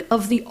 think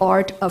of the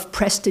art of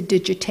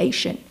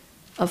prestidigitation,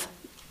 of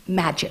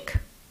magic.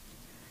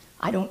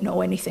 I don't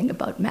know anything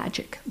about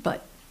magic,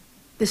 but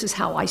this is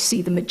how I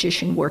see the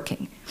magician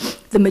working.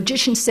 The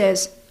magician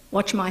says,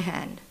 watch my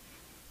hand.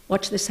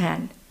 Watch this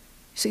hand.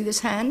 See this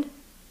hand?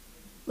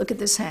 Look at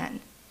this hand.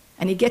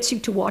 And he gets you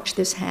to watch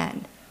this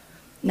hand.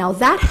 Now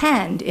that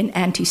hand in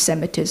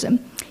anti-Semitism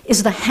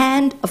is the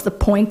hand of the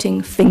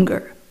pointing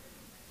finger.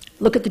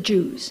 Look at the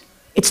Jews.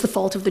 It's the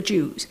fault of the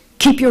Jews.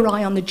 Keep your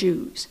eye on the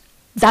Jews.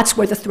 That's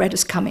where the threat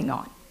is coming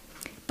on.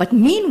 But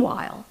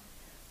meanwhile,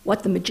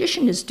 what the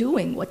magician is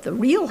doing, what the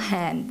real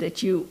hand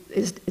that you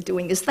is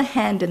doing, is the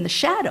hand in the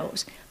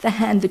shadows, the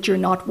hand that you're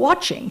not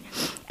watching.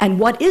 And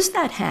what is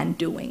that hand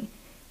doing?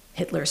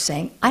 Hitler is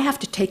saying, I have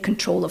to take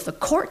control of the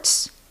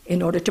courts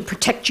in order to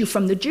protect you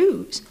from the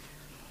Jews.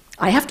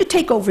 I have to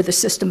take over the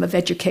system of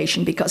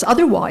education because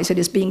otherwise it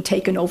is being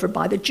taken over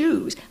by the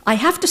Jews. I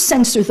have to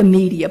censor the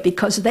media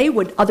because they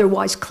would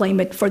otherwise claim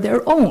it for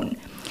their own.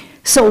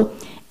 So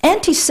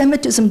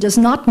Anti-Semitism does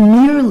not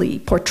merely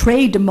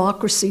portray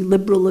democracy,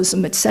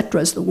 liberalism,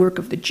 etc. as the work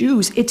of the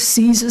Jews. It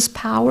seizes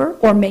power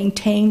or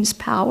maintains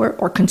power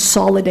or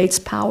consolidates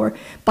power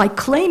by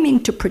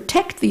claiming to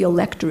protect the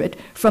electorate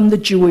from the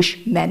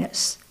Jewish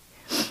menace.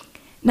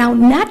 Now,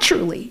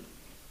 naturally,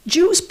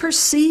 Jews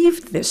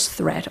perceived this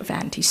threat of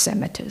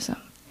anti-Semitism,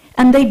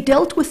 and they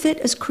dealt with it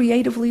as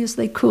creatively as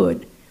they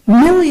could.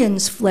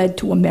 Millions fled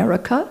to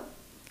America,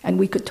 and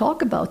we could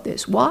talk about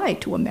this. Why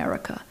to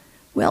America?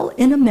 Well,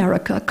 in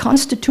America,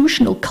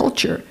 constitutional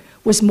culture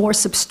was more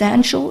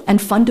substantial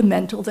and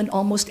fundamental than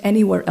almost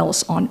anywhere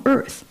else on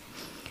earth.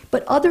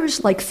 But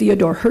others, like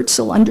Theodor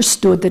Herzl,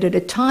 understood that at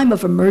a time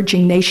of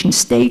emerging nation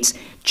states,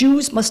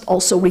 Jews must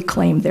also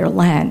reclaim their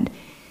land.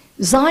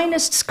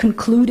 Zionists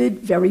concluded,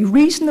 very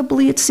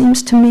reasonably it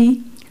seems to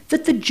me,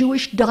 that the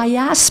Jewish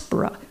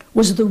diaspora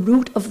was the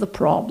root of the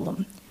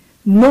problem.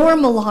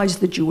 Normalize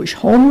the Jewish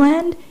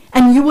homeland,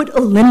 and you would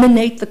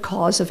eliminate the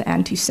cause of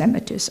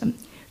anti-Semitism.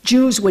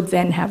 Jews would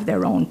then have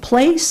their own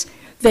place,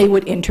 they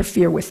would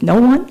interfere with no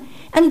one,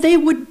 and they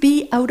would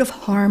be out of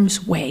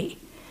harm's way.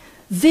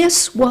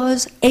 This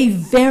was a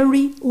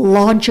very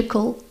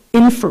logical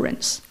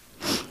inference,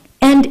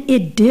 and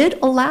it did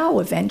allow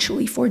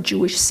eventually for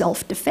Jewish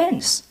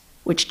self-defense,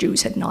 which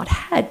Jews had not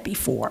had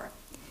before.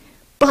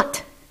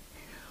 But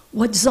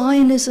what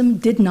Zionism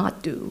did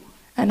not do,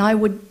 and I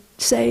would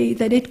say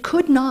that it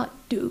could not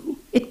do,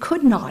 it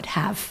could not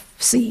have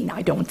seen,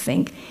 I don't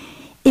think,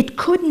 it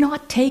could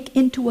not take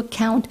into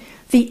account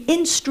the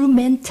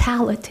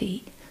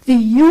instrumentality, the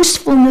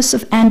usefulness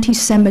of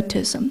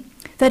anti-Semitism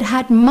that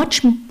had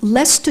much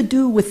less to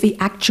do with the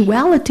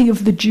actuality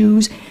of the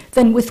Jews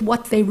than with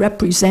what they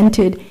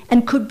represented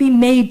and could be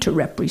made to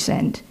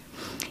represent.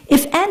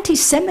 If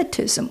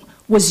anti-Semitism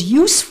was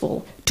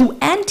useful to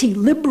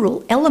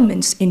anti-liberal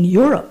elements in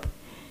Europe,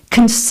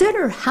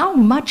 consider how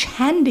much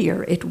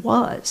handier it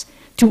was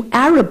to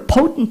Arab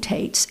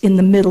potentates in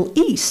the Middle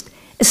East,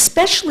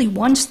 especially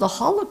once the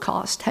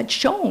Holocaust had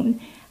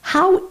shown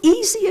how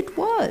easy it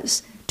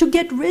was to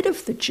get rid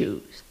of the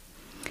Jews.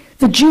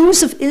 The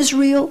Jews of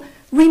Israel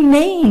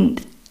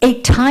remained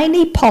a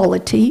tiny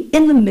polity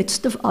in the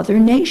midst of other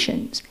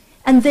nations,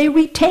 and they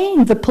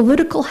retained the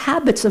political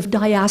habits of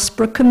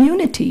diaspora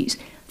communities,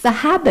 the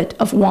habit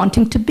of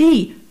wanting to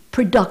be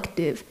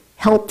productive,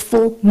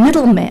 helpful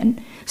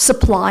middlemen,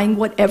 supplying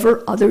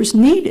whatever others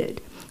needed,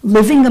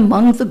 living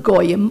among the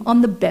Goyim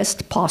on the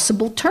best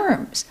possible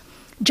terms.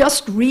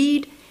 Just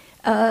read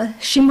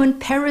Shimon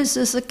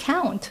Peres's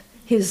account,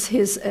 his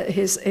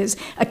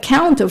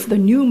account of the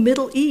new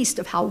Middle East,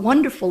 of how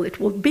wonderful it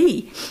will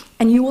be.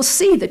 And you will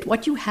see that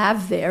what you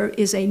have there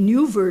is a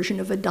new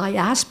version of a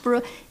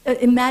diaspora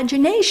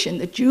imagination,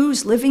 the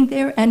Jews living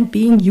there and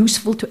being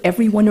useful to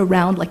everyone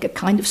around, like a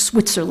kind of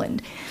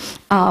Switzerland.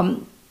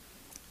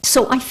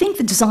 So I think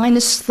the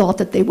Zionists thought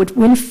that they would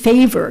win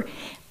favor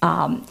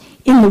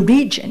in the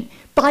region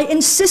by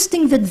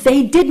insisting that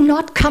they did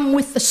not come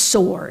with the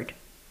sword.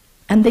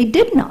 And they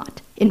did not.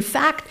 In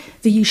fact,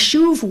 the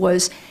Yishuv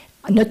was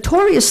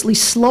notoriously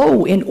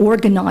slow in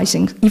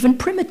organizing even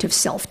primitive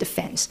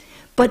self-defense.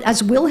 But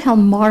as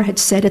Wilhelm Marr had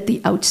said at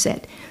the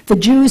outset, the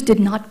Jews did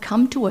not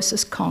come to us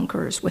as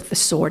conquerors with the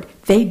sword.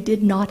 They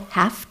did not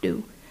have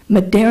to.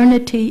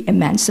 Modernity,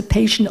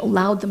 emancipation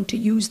allowed them to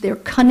use their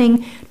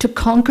cunning to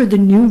conquer the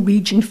new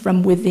region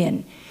from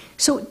within.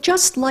 So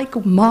just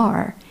like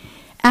Marr,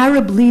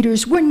 Arab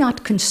leaders were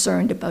not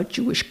concerned about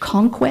Jewish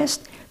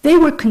conquest. They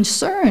were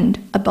concerned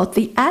about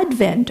the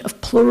advent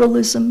of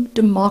pluralism,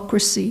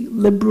 democracy,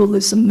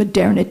 liberalism,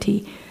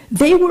 modernity.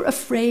 They were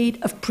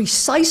afraid of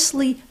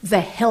precisely the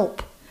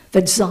help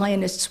that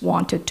Zionists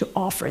wanted to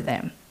offer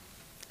them.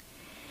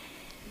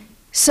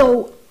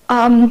 So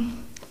I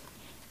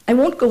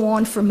won't go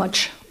on for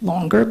much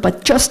longer,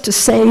 but just to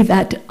say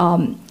that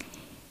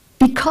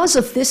because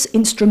of this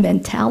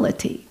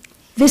instrumentality,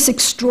 this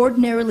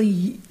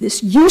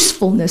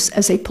usefulness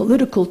as a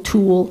political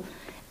tool,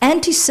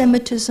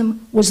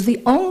 anti-Semitism was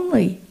the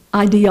only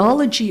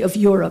ideology of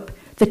Europe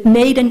that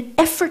made an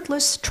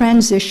effortless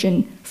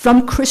transition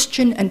from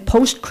Christian and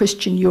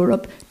post-Christian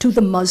Europe to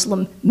the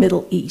Muslim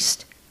Middle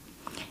East.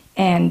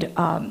 And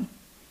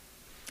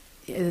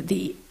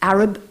the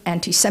Arab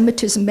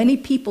anti-Semitism, many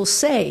people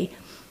say,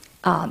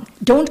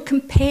 don't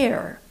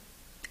compare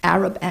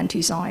Arab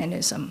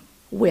anti-Zionism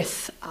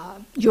with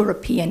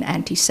European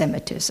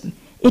anti-Semitism.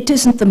 It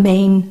isn't the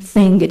main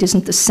thing, it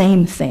isn't the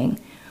same thing.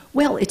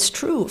 Well, it's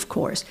true, of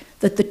course,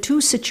 that the two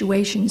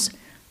situations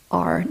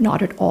are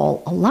not at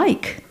all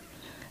alike,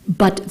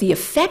 but the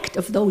effect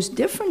of those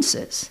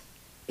differences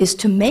is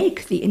to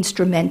make the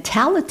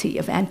instrumentality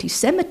of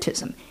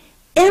anti-Semitism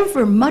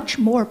ever much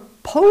more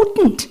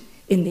potent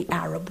in the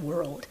Arab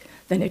world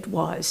than it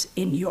was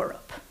in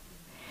Europe.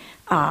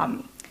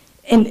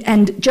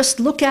 And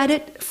just look at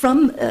it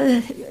from,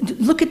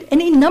 look at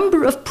any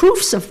number of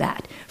proofs of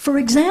that. For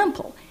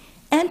example,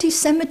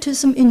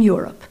 anti-Semitism in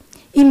Europe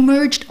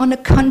emerged on a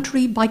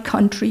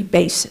country-by-country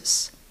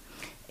basis.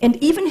 And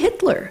even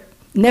Hitler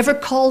never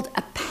called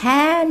a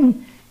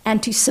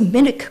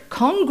pan-anti-Semitic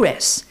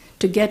Congress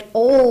to get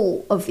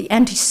all of the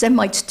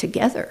anti-Semites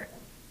together.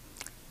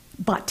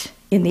 But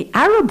in the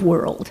Arab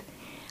world,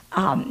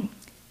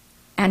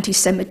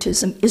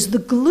 anti-Semitism is the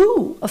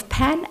glue of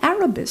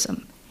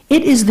pan-Arabism.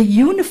 It is the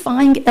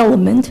unifying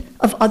element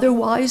of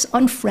otherwise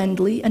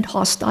unfriendly and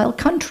hostile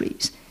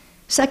countries.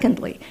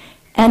 Secondly,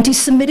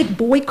 anti-Semitic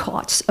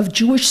boycotts of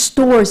Jewish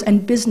stores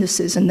and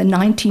businesses in the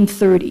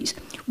 1930s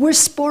were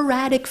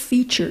sporadic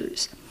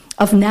features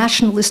of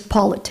nationalist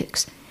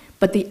politics.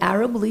 But the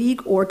Arab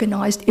League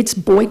organized its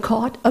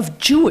boycott of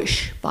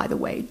Jewish, by the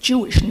way,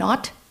 Jewish,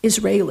 not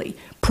Israeli,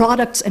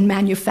 products and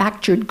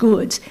manufactured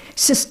goods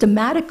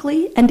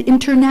systematically and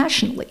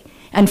internationally,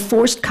 and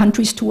forced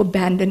countries to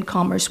abandon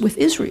commerce with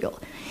Israel.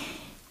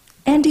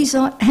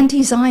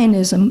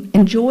 Anti-Zionism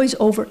enjoys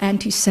over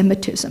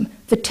anti-Semitism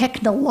the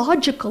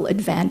technological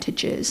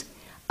advantages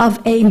of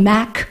a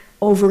Mac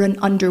over an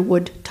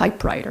Underwood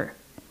typewriter.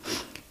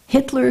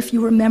 Hitler, if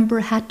you remember,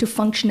 had to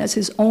function as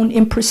his own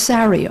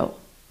impresario.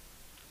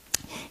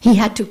 He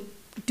had to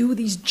do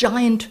these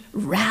giant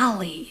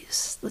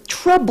rallies, the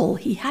trouble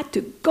he had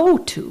to go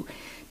to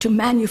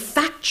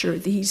manufacture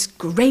these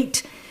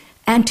great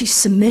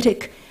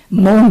anti-Semitic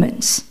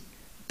moments.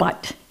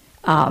 But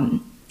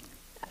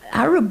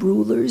Arab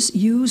rulers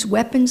use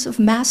weapons of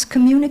mass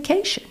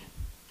communication.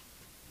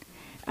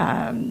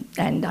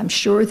 And I'm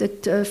sure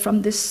that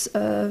from this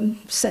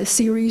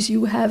series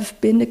you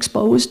have been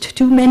exposed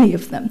to many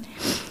of them.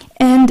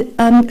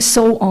 And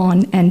so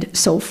on and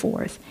so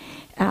forth.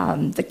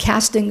 The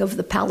casting of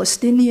the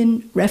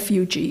Palestinian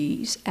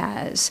refugees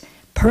as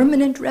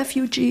permanent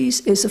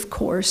refugees is, of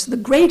course, the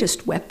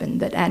greatest weapon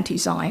that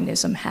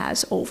anti-Zionism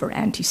has over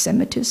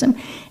anti-Semitism.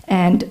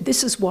 And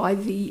this is why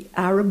the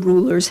Arab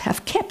rulers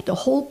have kept a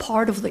whole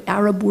part of the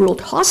Arab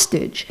world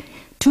hostage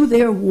to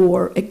their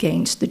war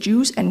against the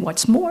Jews. And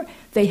what's more,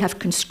 they have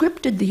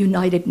conscripted the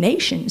United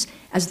Nations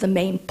as the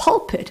main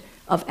pulpit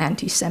of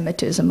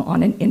anti-Semitism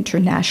on an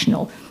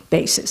international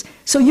basis.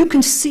 So you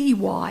can see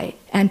why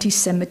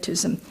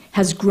anti-Semitism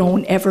has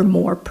grown ever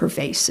more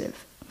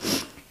pervasive.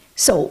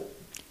 So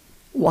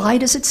why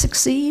does it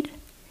succeed?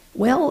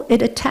 Well,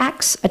 it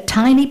attacks a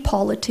tiny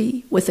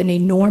polity with an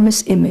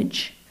enormous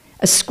image,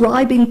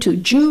 ascribing to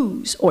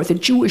Jews or the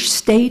Jewish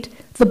state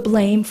the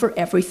blame for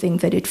everything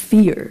that it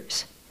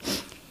fears.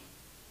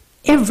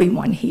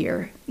 Everyone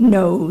here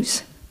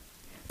knows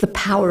the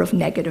power of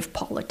negative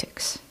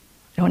politics.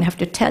 I don't have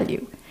to tell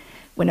you.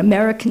 When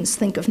Americans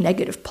think of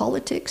negative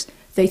politics,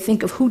 they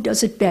think of who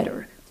does it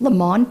better,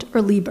 Lamont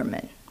or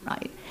Lieberman,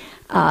 right?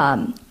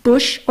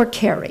 Bush or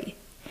Kerry,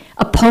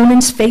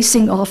 opponents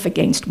facing off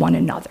against one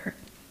another.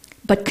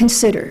 But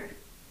consider,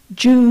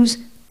 Jews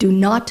do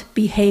not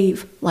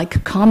behave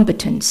like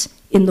combatants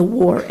in the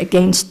war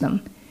against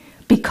them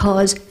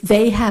because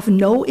they have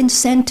no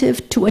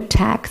incentive to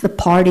attack the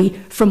party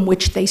from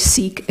which they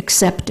seek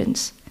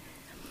acceptance.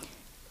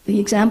 The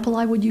example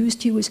I would use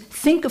to you is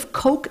think of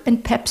Coke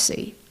and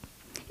Pepsi.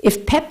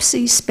 If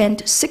Pepsi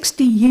spent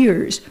 60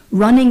 years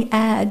running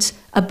ads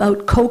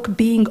about Coke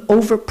being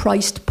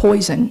overpriced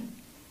poison,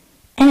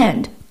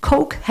 and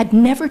Coke had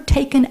never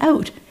taken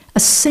out a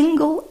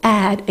single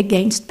ad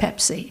against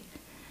Pepsi,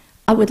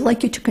 I would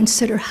like you to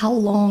consider how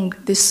long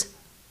this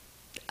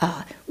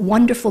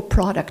wonderful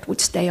product would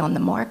stay on the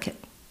market.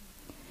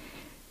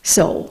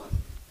 So,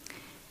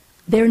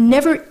 there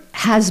never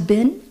has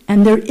been,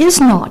 and there is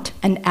not,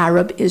 an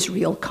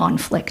Arab-Israel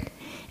conflict.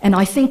 And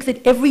I think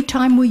that every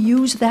time we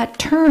use that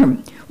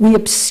term, we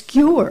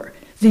obscure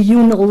the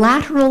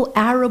unilateral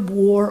Arab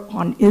war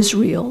on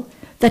Israel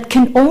that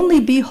can only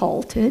be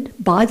halted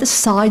by the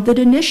side that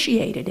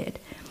initiated it.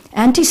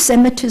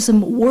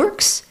 Anti-Semitism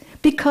works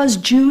because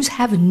Jews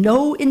have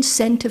no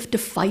incentive to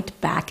fight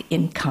back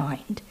in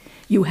kind.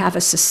 You have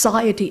a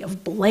society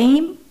of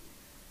blame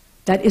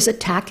that is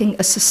attacking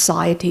a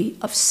society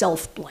of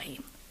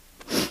self-blame.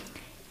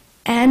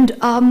 And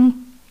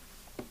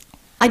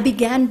I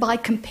began by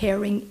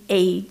comparing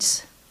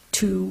AIDS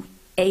to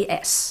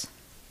AS.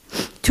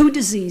 Two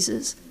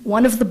diseases,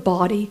 one of the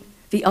body,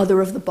 the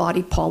other of the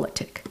body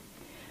politic.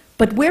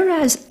 But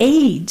whereas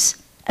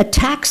AIDS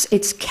attacks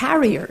its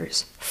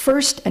carriers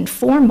first and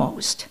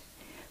foremost,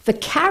 the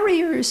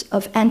carriers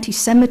of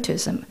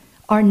anti-Semitism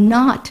are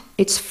not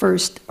its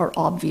first or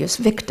obvious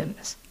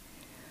victims.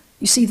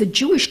 You see, the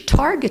Jewish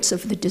targets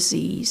of the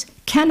disease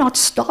cannot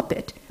stop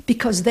it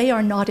because they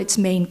are not its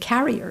main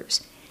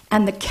carriers.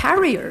 And the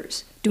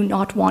carriers do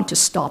not want to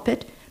stop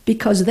it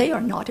because they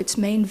are not its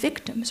main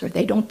victims, or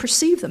they don't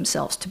perceive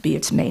themselves to be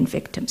its main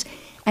victims.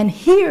 And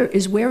here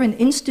is where an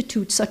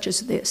institute such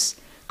as this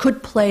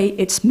could play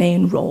its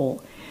main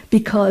role,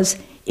 because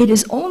it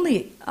is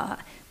only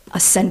a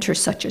center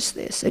such as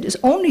this, it is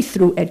only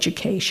through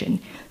education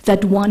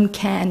that one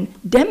can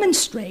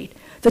demonstrate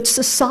that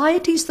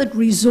societies that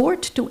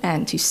resort to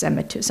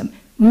anti-Semitism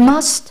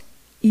must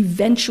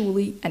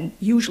eventually, and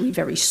usually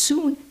very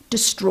soon,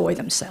 destroy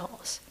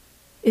themselves.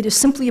 It is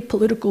simply a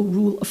political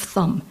rule of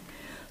thumb.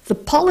 The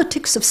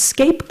politics of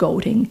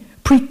scapegoating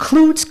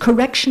precludes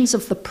corrections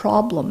of the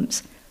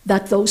problems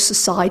that those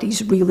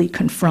societies really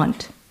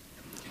confront.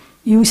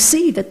 you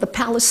see that the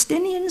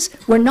Palestinians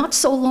were not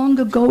so long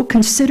ago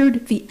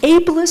considered the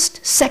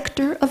ablest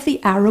sector of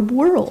the Arab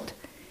world,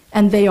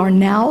 and they are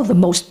now the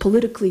most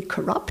politically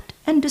corrupt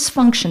and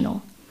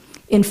dysfunctional.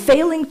 In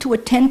failing to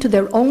attend to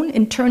their own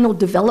internal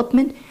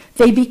development,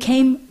 they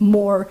became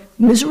more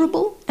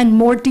miserable and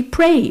more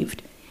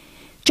depraved.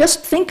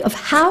 Just think of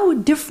how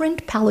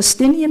different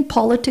Palestinian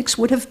politics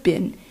would have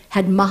been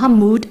had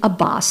Mahmoud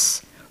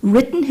Abbas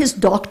written his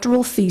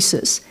doctoral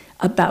thesis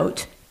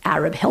about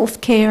Arab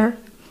healthcare,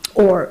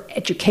 or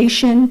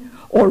education,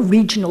 or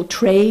regional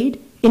trade,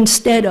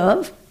 instead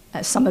of,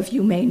 as some of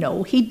you may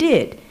know, he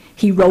did.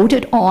 He wrote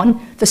it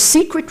on the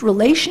secret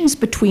relations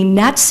between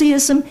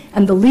Nazism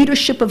and the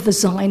leadership of the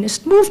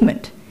Zionist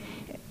movement,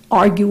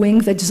 arguing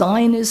that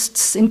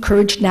Zionists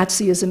encouraged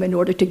Nazism in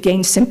order to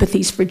gain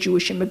sympathies for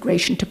Jewish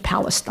immigration to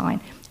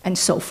Palestine, and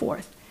so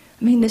forth.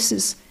 I mean, this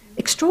is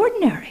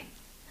extraordinary,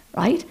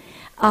 right?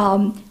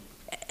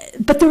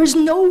 But there is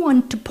no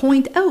one to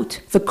point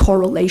out the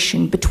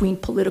correlation between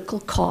political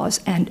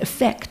cause and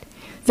effect.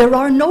 There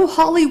are no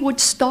Hollywood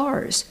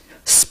stars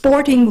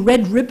sporting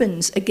red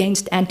ribbons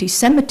against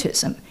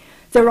anti-Semitism.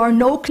 There are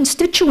no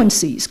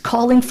constituencies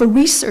calling for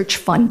research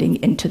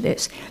funding into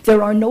this.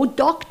 There are no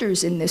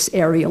doctors in this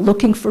area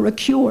looking for a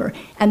cure.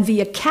 And the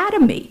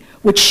academy,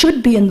 which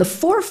should be in the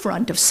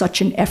forefront of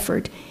such an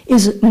effort,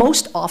 is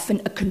most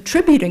often a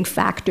contributing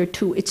factor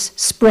to its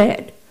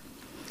spread.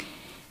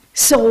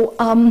 So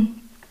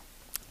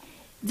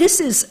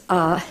this is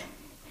the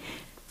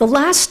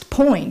last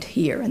point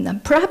here, and then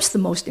perhaps the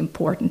most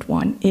important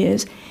one,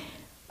 is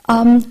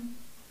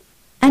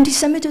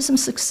anti-Semitism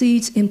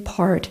succeeds in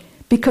part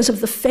because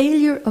of the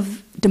failure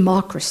of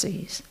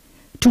democracies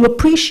to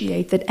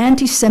appreciate that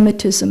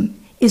anti-Semitism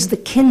is the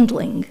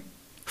kindling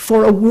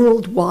for a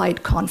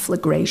worldwide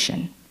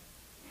conflagration.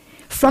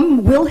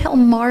 From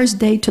Wilhelm Marr's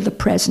day to the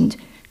present,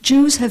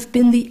 Jews have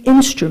been the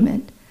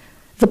instrument,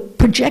 the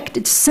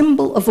projected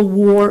symbol of a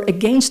war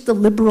against the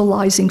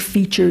liberalizing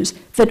features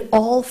that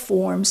all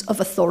forms of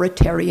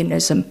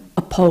authoritarianism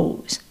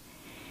oppose.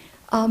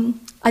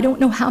 I don't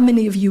know how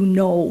many of you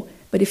know,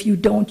 but if you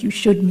don't, you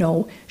should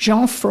know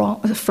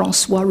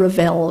Jean-François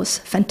Revel's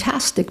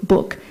fantastic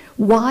book,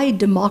 Why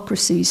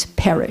Democracies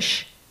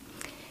Perish.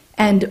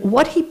 And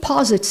what he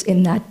posits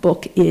in that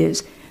book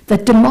is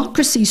that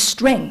democracy's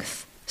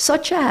strength,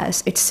 such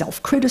as its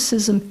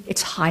self-criticism,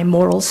 its high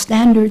moral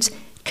standards,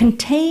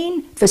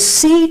 contain the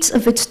seeds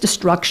of its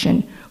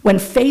destruction when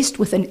faced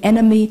with an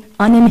enemy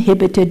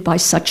uninhibited by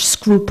such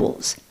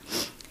scruples.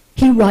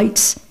 He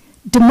writes,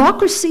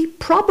 democracy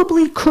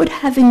probably could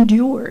have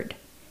endured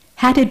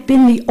had it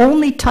been the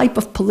only type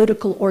of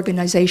political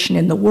organization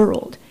in the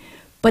world,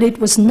 but it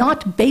was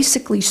not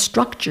basically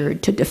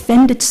structured to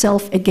defend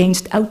itself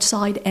against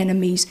outside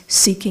enemies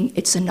seeking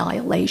its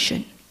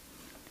annihilation.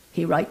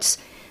 He writes,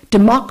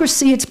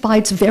 democracy is by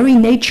its very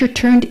nature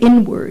turned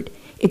inward.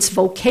 Its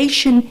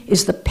vocation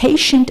is the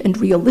patient and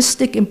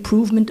realistic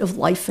improvement of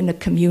life in a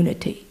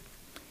community.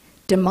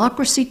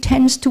 Democracy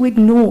tends to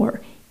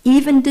ignore,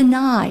 even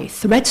deny,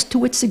 threats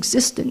to its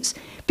existence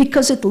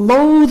because it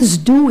loathes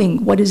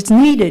doing what is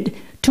needed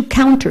to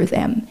counter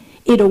them.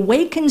 It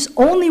awakens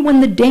only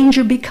when the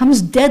danger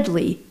becomes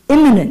deadly,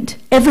 imminent,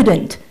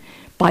 evident.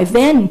 By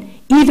then,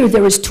 either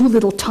there is too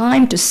little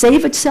time to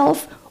save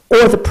itself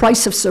or the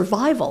price of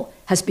survival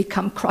has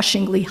become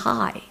crushingly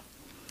high.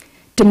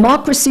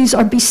 Democracies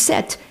are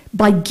beset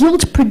by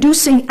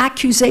guilt-producing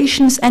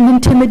accusations and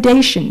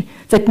intimidation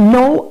that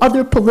no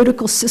other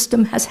political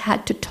system has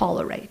had to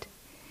tolerate.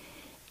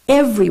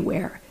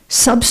 Everywhere,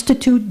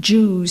 substitute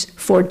Jews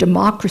for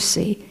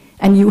democracy,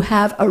 and you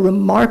have a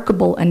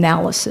remarkable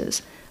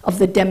analysis of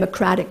the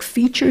democratic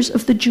features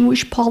of the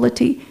Jewish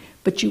polity,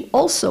 but you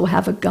also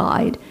have a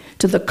guide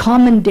to the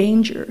common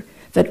danger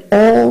that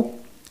all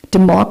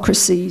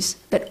democracies,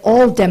 that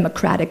all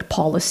democratic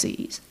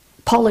polities,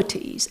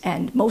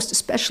 and most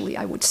especially,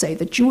 I would say,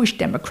 the Jewish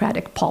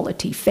democratic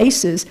polity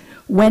faces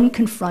when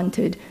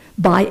confronted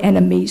by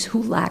enemies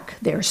who lack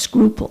their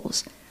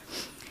scruples.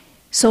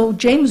 So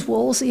James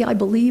Woolsey, I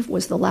believe,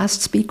 was the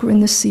last speaker in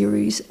this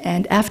series,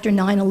 and after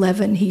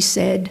 9/11 he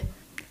said,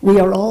 "We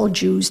are all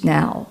Jews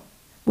now.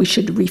 We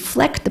should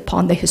reflect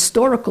upon the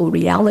historical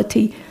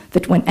reality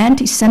that when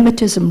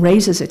anti-Semitism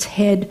raises its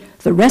head,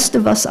 the rest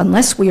of us,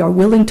 unless we are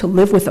willing to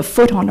live with a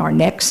foot on our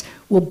necks,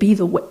 will be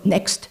the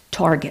next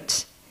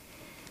targets."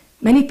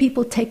 Many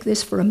people take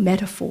this for a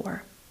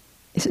metaphor.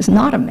 This is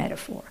not a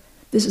metaphor.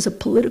 This is a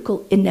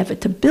political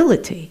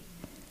inevitability.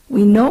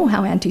 We know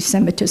how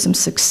anti-Semitism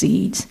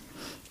succeeds,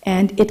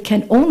 and it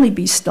can only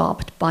be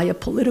stopped by a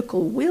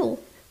political will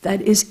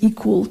that is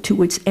equal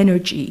to its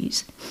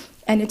energies.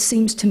 And it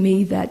seems to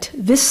me that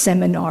this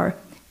seminar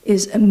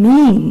is a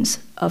means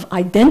of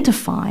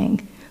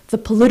identifying the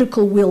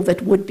political will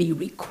that would be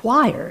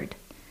required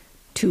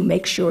to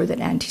make sure that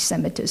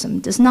anti-Semitism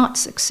does not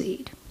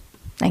succeed.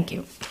 Thank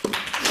you.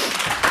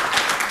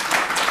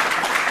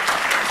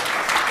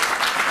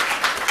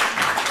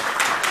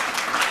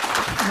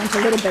 I went a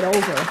little bit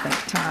over, I think,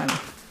 time.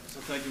 So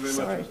thank you very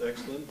much. It was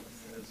excellent,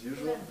 as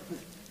usual.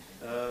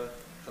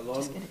 Along,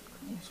 Just get it.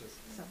 Yeah. So-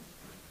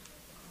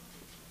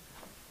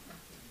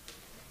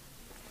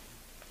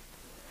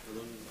 It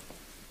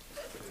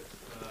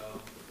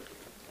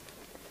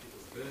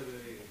was very,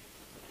 very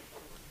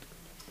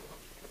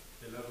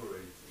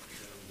elaborate,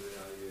 and I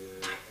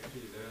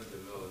actually learned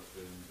a lot,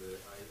 and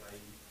I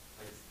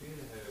still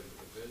have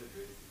a very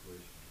basic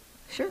question.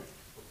 Sure.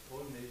 Of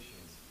all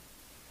nations,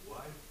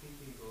 why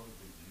picking on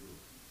the Jews?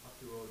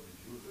 After all, the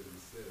Jews, as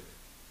we said,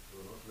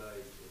 were not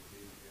like a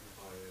big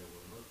empire,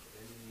 were not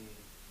any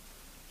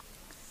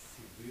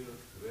severe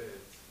threat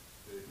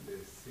that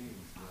there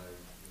seems like,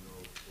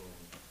 from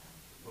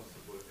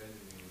possible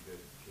enemy that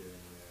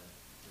can,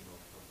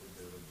 topple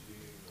the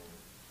regime. Or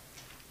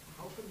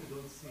how come you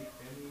don't see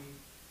any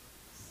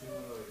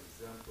similar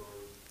example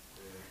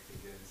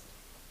against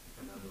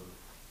another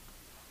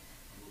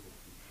group of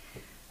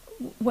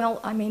people? Well,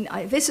 I mean,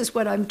 this is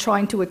what I'm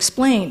trying to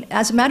explain.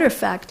 As a matter of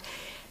fact,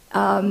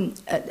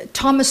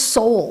 Thomas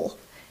Sowell,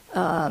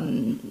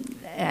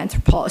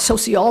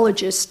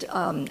 sociologist,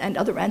 and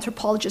other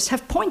anthropologists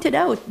have pointed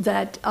out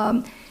that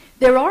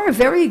there are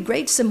very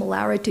great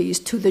similarities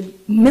to the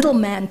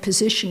middleman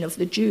position of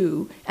the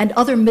Jew and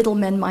other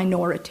middleman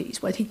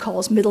minorities, what he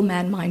calls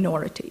middleman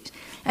minorities.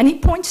 And he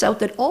points out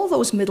that all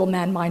those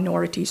middleman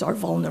minorities are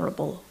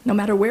vulnerable, no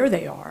matter where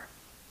they are.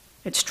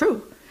 It's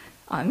true.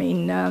 I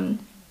mean,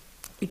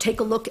 you take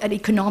a look at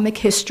economic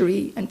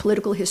history and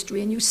political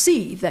history, and you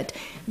see that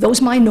those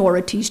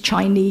minorities,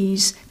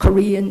 Chinese,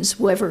 Koreans,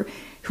 whoever,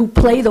 who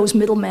play those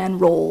middleman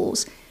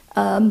roles,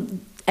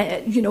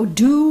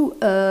 do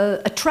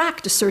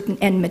attract a certain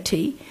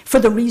enmity for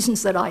the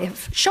reasons that I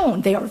have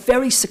shown. They are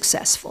very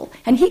successful.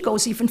 And he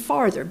goes even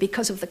farther.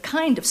 Because of the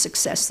kind of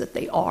success that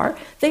they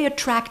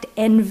attract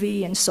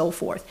envy and so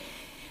forth.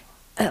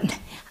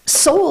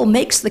 Sowell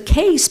makes the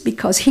case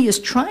because he is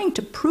trying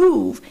to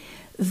prove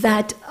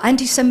that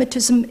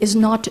anti-Semitism is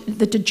not,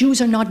 that the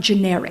Jews are not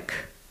generic.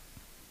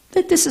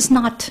 That this is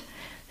not,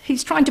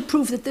 he's trying to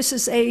prove that this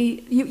is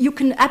you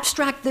can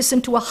abstract this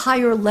into a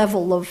higher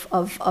level of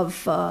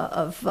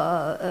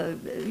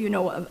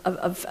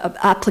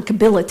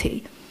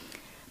applicability.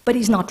 But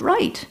he's not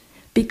right,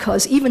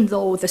 because even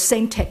though the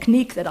same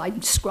technique that I'm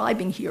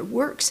describing here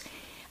works,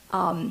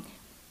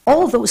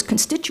 all those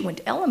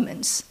constituent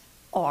elements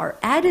are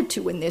added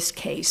to, in this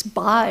case,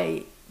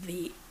 by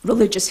the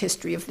religious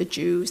history of the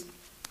Jews,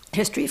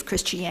 history of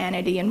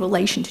Christianity in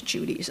relation to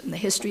Judaism, the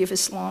history of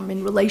Islam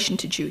in relation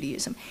to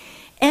Judaism,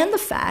 and the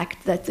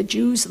fact that the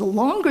Jews, the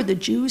longer the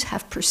Jews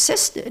have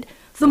persisted,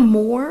 the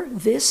more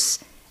this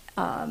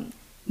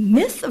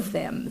myth of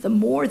them, the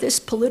more this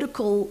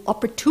political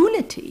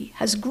opportunity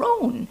has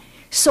grown.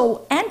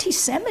 So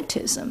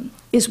anti-Semitism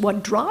is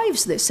what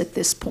drives this at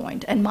this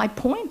point. And my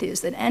point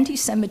is that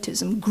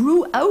anti-Semitism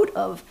grew out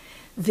of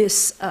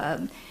this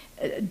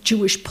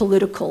Jewish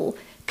political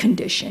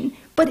condition,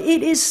 but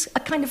it is a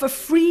kind of a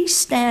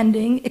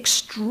freestanding,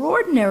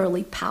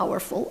 extraordinarily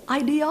powerful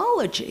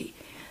ideology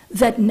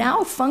that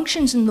now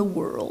functions in the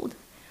world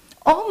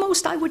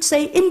almost, I would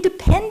say,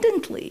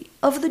 independently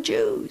of the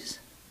Jews.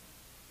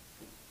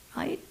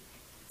 Right?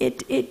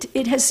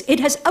 It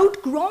has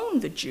outgrown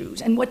the Jews.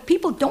 And what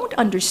people don't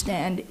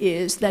understand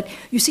is that,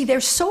 you see,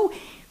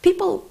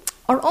 people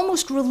are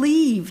almost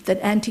relieved that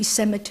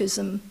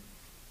anti-Semitism,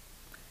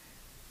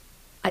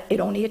 it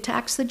only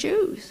attacks the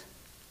Jews.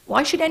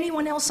 Why should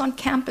anyone else on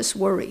campus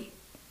worry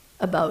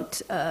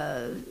about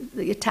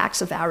the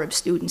attacks of Arab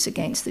students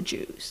against the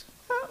Jews?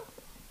 Well,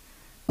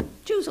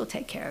 Jews will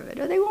take care of it,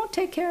 or they won't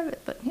take care of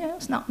it, but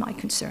it's not my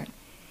concern.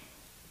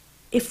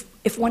 If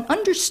one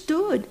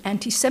understood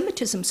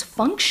anti-Semitism's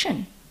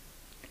function,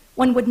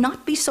 one would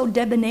not be so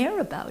debonair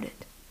about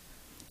it,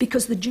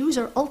 because the Jews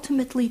are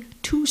ultimately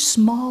too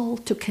small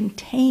to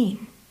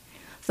contain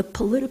the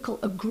political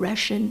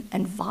aggression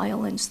and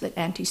violence that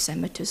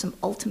anti-Semitism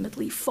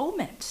ultimately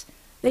foments.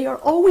 They are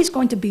always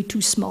going to be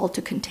too small to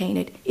contain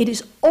it. It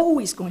is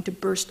always going to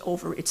burst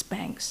over its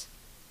banks.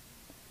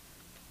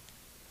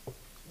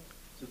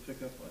 To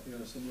pick up, I think,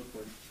 on a similar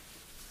point,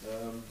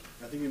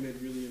 I think you made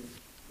really,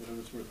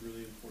 whatever it's worth,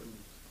 really important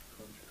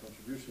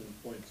contribution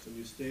points. And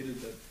you stated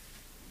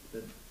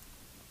that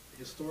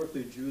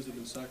historically Jews have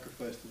been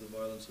sacrificed to the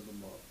violence of the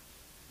mob.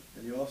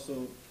 And you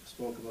also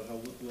spoke about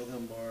how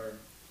Wilhelm Marr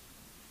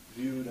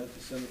viewed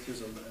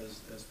anti-Semitism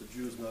as the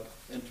Jews not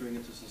entering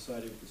into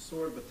society with the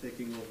sword, but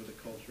taking over the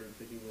culture and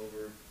taking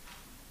over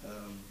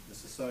the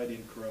society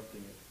and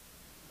corrupting it.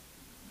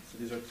 So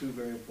these are two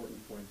very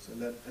important points.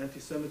 And that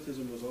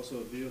anti-Semitism was also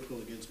a vehicle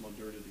against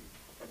modernity.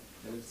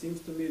 And it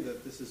seems to me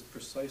that this is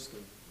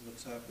precisely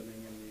what's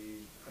happening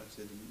in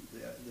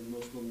the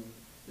Muslim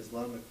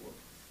Islamic world.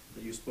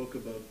 That you spoke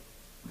about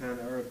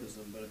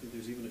pan-Arabism, but I think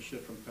there's even a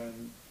shift from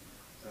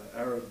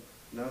pan-Arab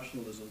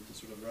nationalism to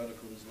sort of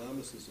radical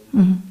Islamicism,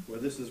 where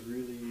this is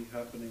really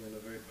happening in a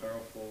very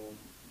powerful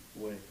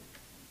way.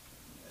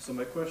 So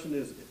my question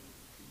is,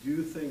 do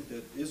you think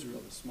that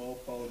Israel, the small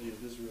polity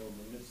of Israel in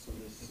the midst of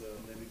this,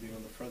 maybe being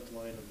on the front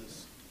line of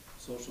this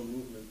social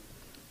movement,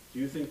 do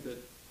you think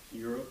that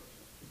Europe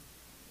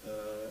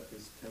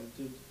is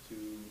tempted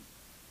to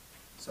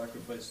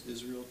sacrifice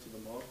Israel to the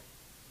mob?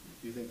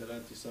 Do you think that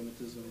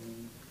anti-Semitism,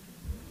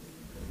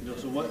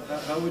 so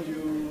how would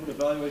you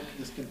evaluate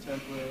this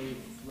contemporary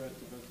threat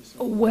of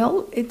anti-Semitism?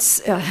 Well,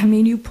 it's, I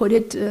mean, you put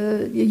it,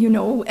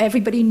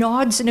 everybody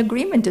nods in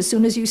agreement as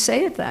soon as you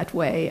say it that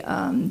way.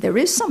 There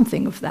is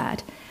something of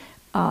that.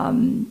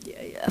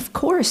 Of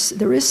course,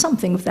 there is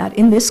something of that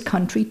in this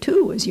country,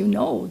 too. As you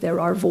know, there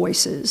are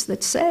voices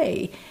that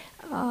say,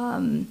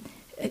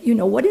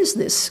 what is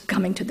this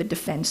coming to the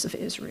defense of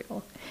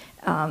Israel?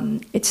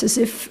 It's as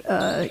if,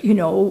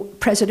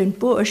 President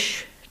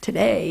Bush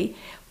today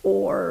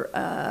or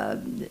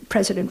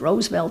President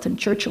Roosevelt and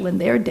Churchill in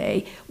their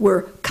day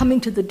were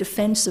coming to the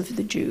defense of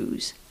the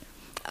Jews.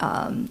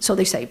 So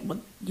they say, well,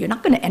 you're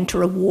not going to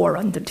enter a war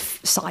on the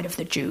side of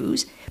the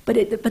Jews. But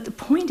the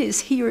point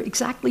is here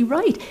exactly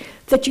right,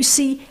 that you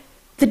see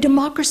the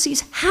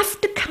democracies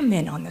have to come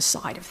in on the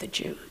side of the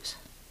Jews.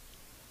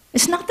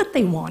 It's not that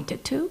they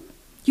wanted to.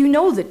 You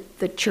know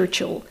that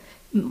Churchill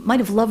might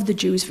have loved the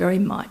Jews very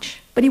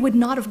much, but he would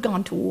not have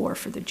gone to war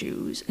for the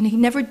Jews, and he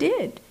never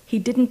did. He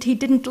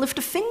didn't lift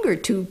a finger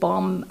to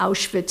bomb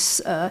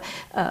Auschwitz,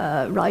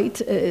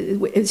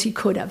 as he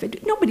could have.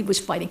 Nobody was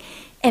fighting.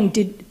 And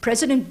did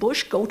President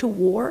Bush go to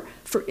war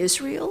for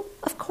Israel?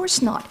 Of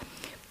course not.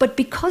 But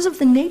because of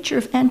the nature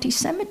of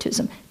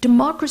anti-Semitism,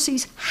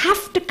 democracies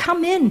have to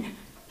come in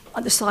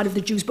on the side of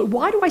the Jews. But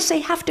why do I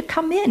say have to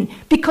come in?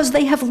 Because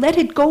they have let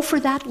it go for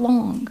that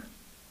long.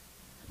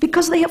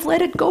 Because they have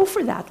let it go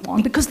for that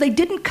long. Because they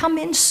didn't come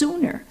in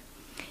sooner.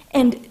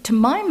 And to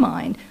my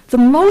mind, the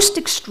most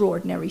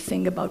extraordinary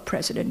thing about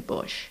President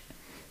Bush,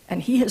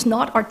 and he has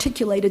not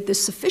articulated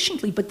this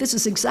sufficiently, but this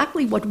is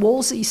exactly what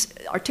Woolsey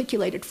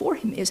articulated for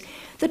him, is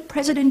that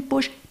President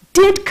Bush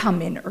did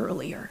come in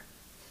earlier.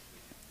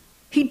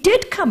 He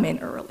did come in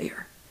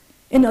earlier.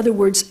 In other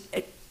words,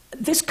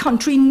 this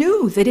country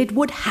knew that it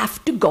would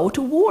have to go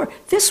to war.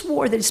 This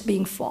war that is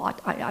being fought,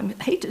 I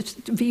hate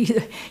to be,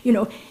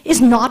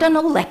 is not an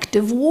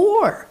elective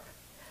war.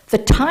 The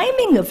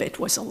timing of it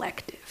was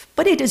elective,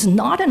 but it is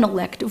not an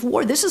elective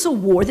war. This is a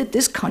war that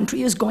this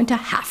country is going to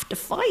have to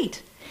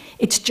fight.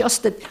 It's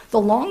just that the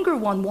longer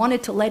one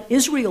wanted to let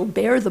Israel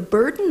bear the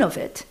burden of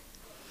it,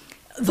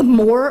 the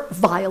more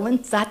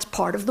violent that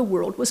part of the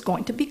world was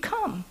going to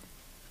become.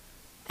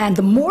 And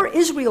the more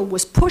Israel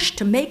was pushed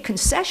to make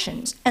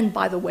concessions, and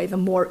by the way, the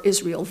more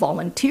Israel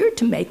volunteered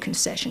to make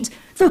concessions,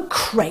 the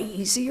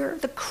crazier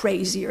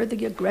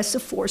the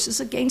aggressive forces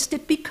against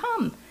it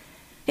become.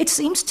 It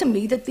seems to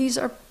me that these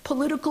are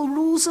political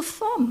rules of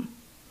thumb,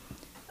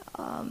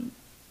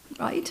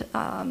 right?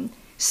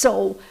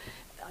 So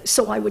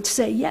I would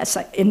say yes,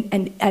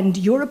 and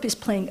Europe is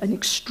playing an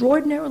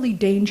extraordinarily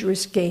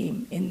dangerous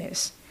game in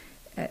this.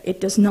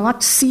 It does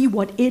not see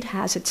what it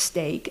has at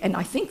stake, and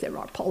I think there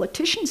are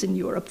politicians in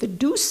Europe that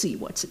do see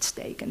what's at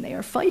stake, and they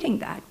are fighting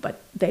that, but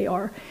they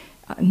are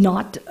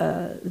not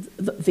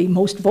the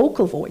most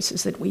vocal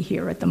voices that we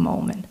hear at the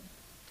moment.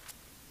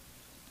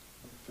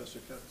 Professor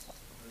Katz.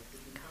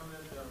 Could you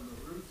comment on the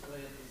roots of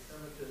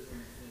anti-Semitism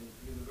in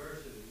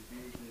universities,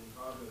 using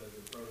Harvard as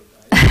a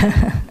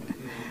prototype?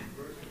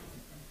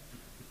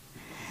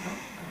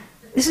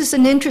 This is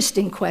an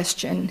interesting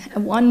question,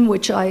 one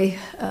which I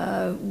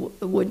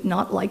would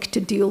not like to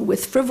deal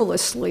with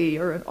frivolously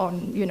or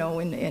on,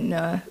 in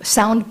a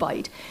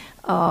soundbite.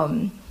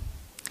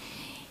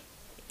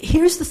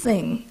 Here's the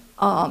thing.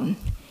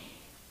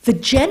 The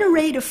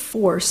generative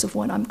force of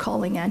what I'm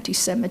calling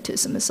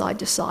anti-Semitism, as I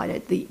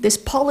decided, this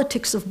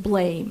politics of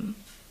blame,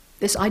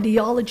 this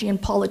ideology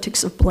and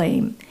politics of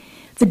blame,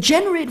 the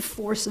generative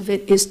force of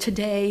it is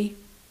today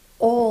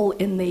all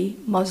in the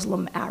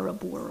Muslim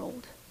Arab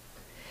world.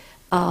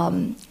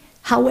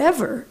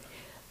 However,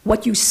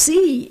 what you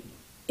see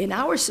in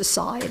our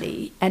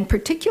society, and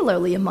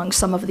particularly among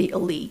some of the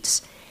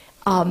elites,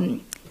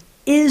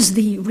 is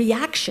the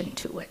reaction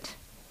to it.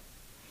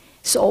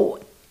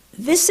 So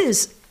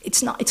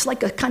it's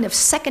like a kind of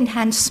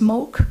secondhand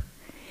smoke.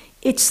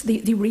 It's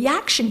the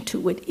reaction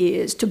to it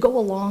is to go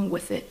along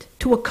with it,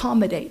 to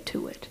accommodate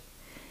to it,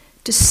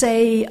 to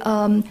say,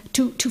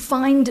 to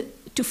find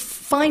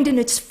in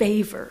its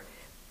favor.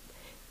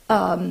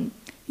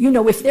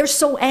 If they're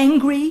so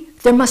angry,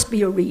 there must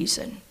be a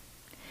reason.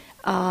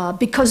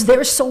 Because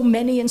they're so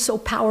many and so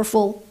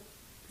powerful,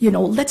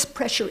 let's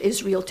pressure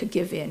Israel to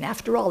give in.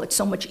 After all, it's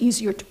so much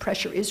easier to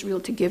pressure Israel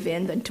to give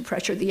in than to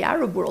pressure the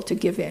Arab world to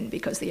give in,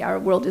 because the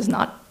Arab world is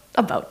not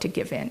about to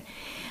give in.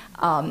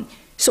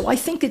 So I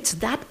think it's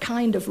that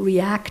kind of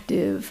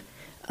reactive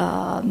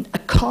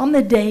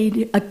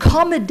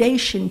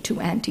accommodation to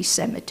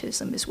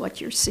anti-Semitism is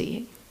what you're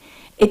seeing.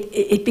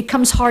 It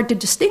becomes hard to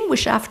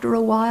distinguish after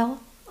a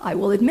while, I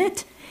will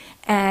admit.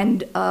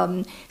 And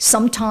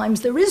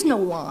sometimes there is no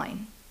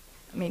line.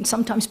 I mean,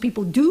 sometimes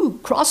people do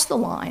cross the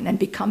line and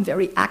become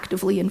very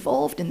actively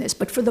involved in this.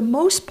 But for the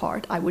most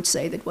part, I would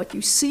say that what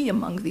you see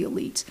among the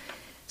elites,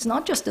 it's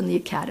not just in the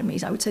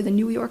academies. I would say the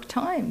New York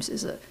Times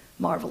is a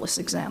marvelous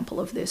example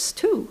of this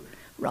too,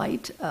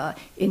 right?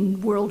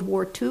 In World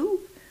War II,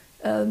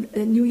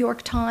 the New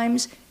York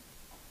Times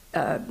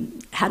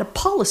had a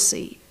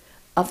policy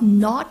of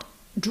not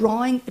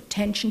drawing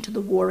attention to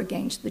the war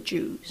against the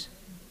Jews.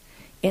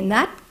 In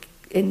that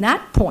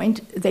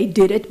point, they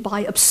did it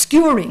by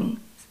obscuring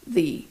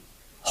the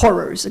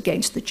horrors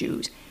against the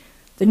Jews.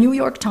 The New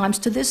York Times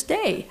to this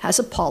day has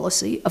a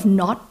policy of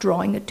not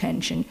drawing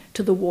attention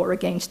to the war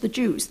against the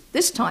Jews.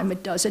 This time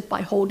it does it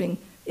by holding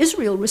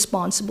Israel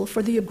responsible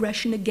for the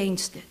aggression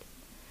against it.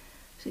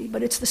 See,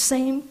 but it's the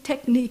same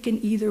technique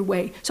in either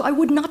way. So I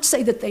would not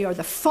say that they are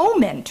the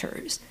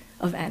fomenters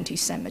of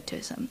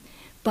anti-Semitism,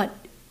 but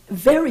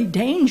very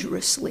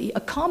dangerously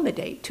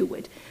accommodate to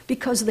it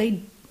because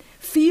they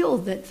feel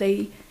that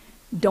they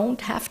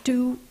don't have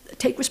to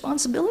take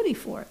responsibility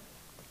for it.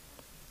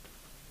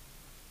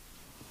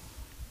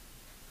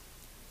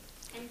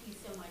 Thank you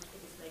so much for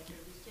this lecture.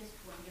 It was just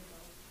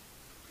wonderful.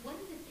 One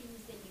of the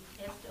things that you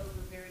passed over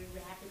very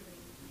rapidly,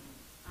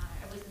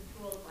 I was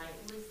enthralled by,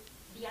 was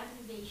the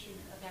observation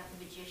about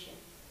the magician.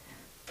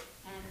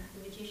 And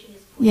the magician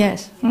is pointing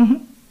Yes. to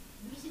you.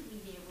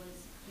 Recently there was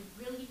a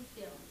brilliant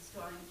film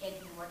starring Ed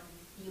Norton,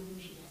 The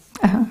Illusionist.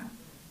 Uh-huh.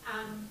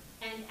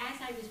 And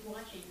as I was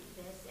watching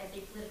this, as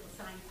a political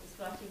scientist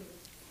watching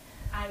this,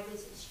 I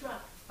was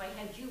struck by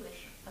how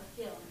Jewish a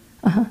film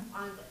Uh-huh.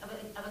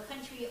 of a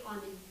country on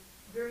the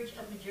verge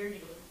of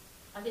modernity,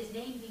 of his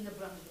name being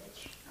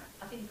Abramovich,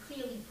 of him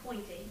clearly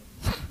pointing,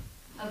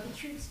 of the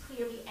troops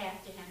clearly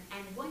after him,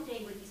 and one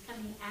day when he's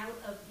coming out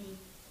of the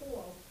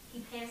hall,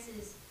 he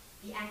passes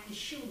the actor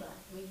Shula,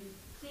 where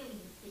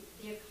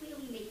they're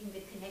clearly making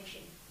the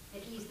connection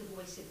that he is the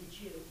voice of the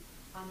Jew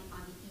on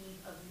the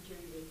eve of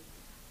modernity.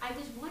 I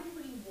was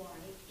wondering why,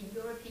 in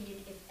your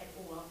opinion, if at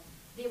all,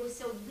 there was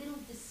so little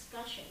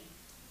discussion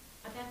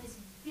about this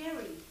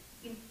very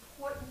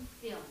important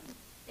film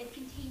that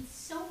contains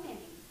so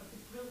many of the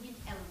brilliant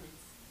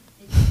elements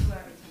that drew our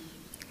attention.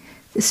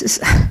 This is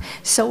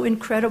so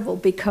incredible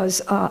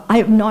because I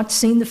have not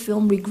seen the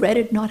film,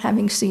 regretted not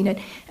having seen it,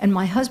 and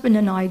my husband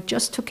and I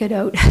just took it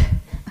out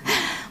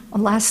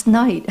last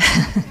night.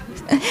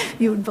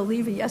 You would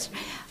believe it, yes.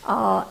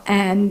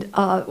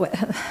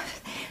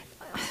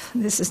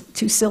 This is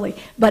too silly.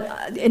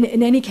 But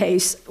in any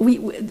case,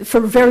 for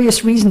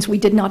various reasons, we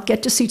did not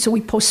get to see it, so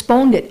we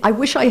postponed it. I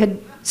wish I had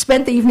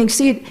spent the evening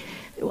see it.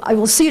 I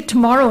will see it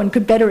tomorrow and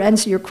could better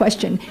answer your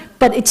question.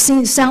 But it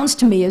sounds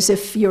to me as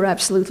if you're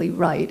absolutely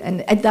right,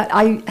 and that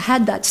I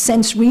had that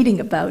sense reading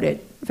about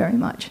it very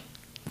much.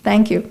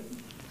 Thank you.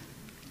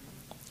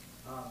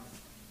 Are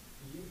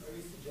you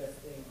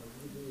suggesting, or do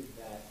you believe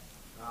that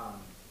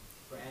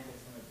for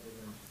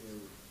anti-Semitism to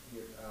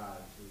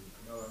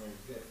no longer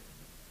exist,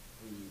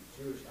 the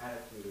Jewish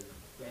attitude of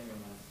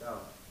blaming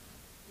oneself,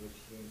 which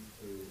seems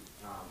to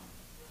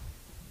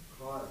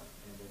cause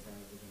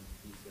anti-Semitism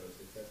to be so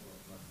successful,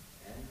 must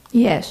end?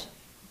 Yes.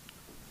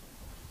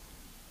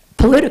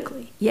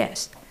 Politically,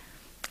 yes.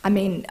 I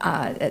mean,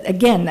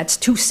 again, that's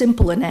too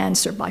simple an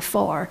answer by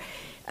far.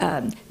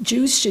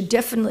 Jews should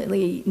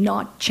definitely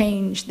not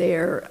change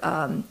their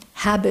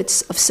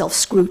habits of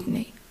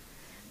self-scrutiny.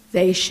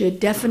 They should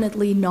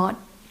definitely not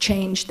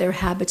change their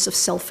habits of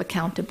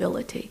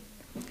self-accountability.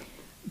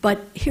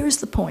 But here's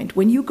the point.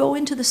 When you go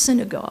into the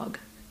synagogue,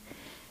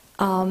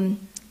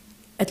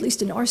 at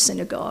least in our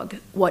synagogue,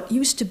 what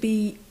used to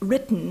be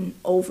written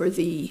over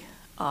the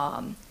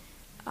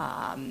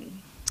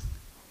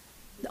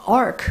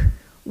ark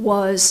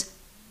was,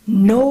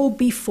 "Know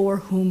before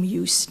whom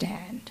you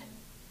stand."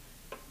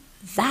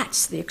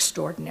 That's the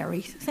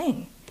extraordinary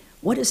thing.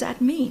 What does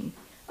that mean?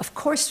 Of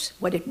course,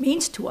 what it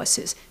means to us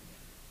is,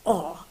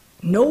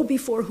 know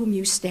before whom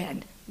you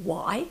stand.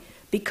 Why?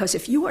 Because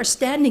if you are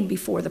standing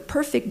before the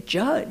perfect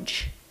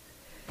judge,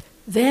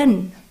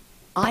 then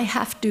I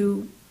have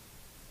to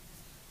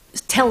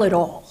tell it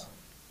all.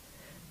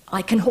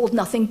 I can hold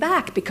nothing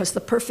back because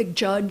the perfect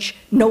judge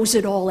knows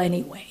it all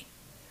anyway.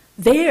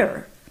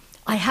 There,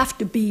 I have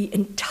to be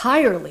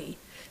entirely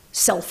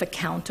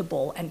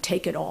self-accountable and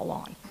take it all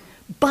on.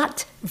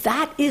 But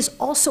that is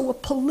also a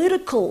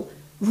political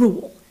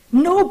rule.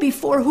 Know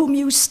before whom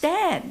you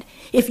stand.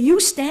 If you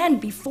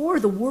stand before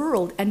the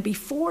world and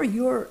before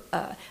your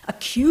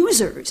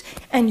accusers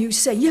and you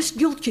say, yes,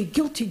 guilty,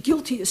 guilty,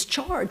 guilty is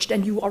charged,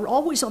 and you are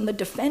always on the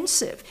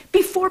defensive,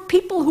 before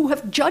people who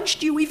have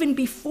judged you even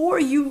before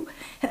you,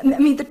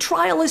 the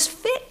trial is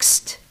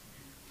fixed,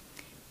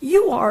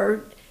 you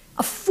are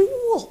a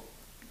fool.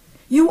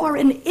 You are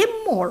an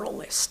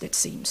immoralist, it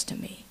seems to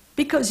me,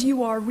 because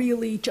you are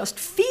really just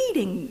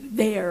feeding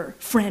their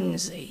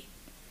frenzy.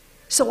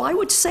 So I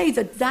would say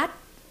that that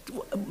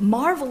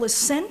marvelous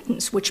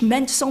sentence, which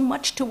meant so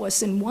much to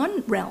us in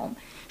one realm,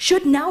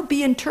 should now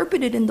be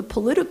interpreted in the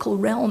political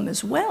realm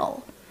as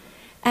well.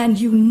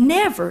 And you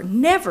never,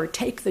 never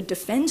take the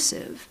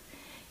defensive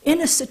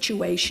in a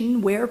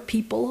situation where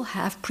people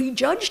have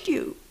prejudged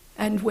you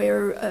and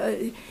where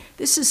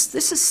this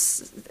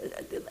is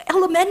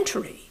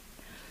elementary.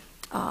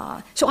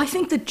 So I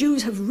think that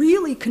Jews have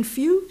really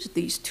confused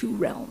these two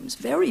realms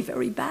very,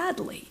 very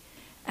badly,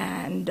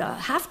 and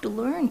have to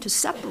learn to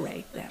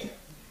separate them.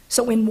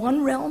 So in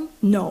one realm,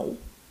 no,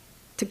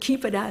 to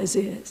keep it as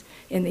is.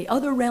 In the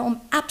other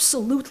realm,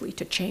 absolutely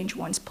to change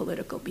one's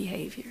political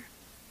behavior.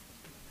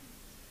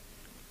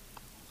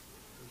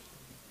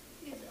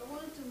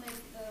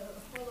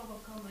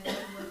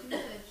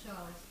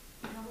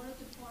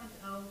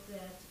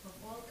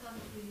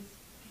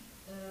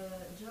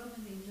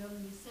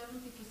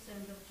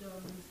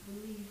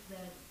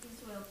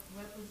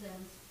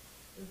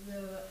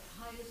 the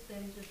highest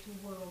danger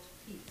to world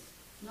peace.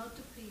 Not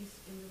to peace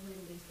in the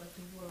Middle East, but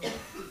to world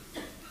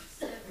peace.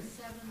 70%.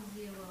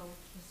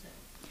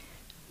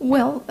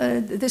 Well,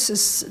 this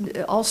is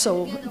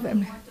also Again, I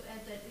want to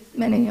add that it's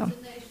many. a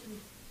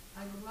nation,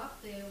 I grew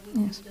up there, which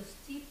Yes. is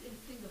just steeped in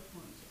finger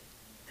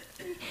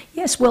pointing.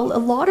 Yes, well, a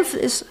lot of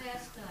this.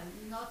 Pastime,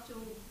 not to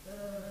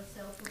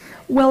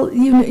self-reflect. Well,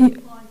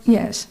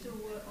 yes. To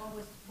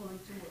always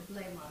point to a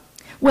blame on.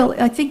 Well,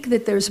 I think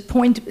that there's a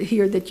point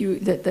here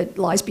that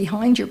lies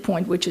behind your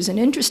point, which is an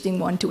interesting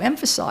one to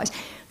emphasize,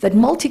 that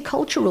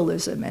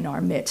multiculturalism in our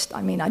midst,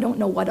 I mean, I don't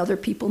know what other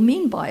people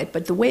mean by it,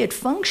 but the way it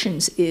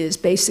functions is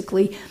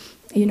basically,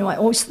 I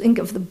always think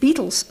of the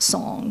Beatles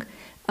song,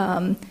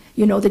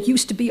 that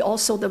used to be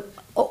also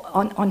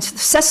on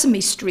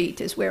Sesame Street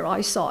is where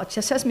I saw it.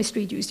 Sesame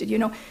Street used it.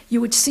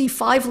 You would see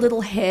 5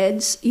 little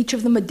heads, each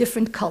of them a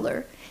different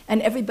color,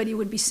 and everybody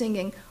would be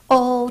singing,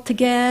 all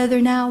together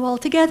now, all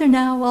together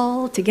now,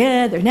 all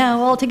together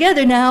now, all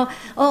together now,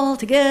 all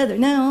together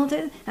now.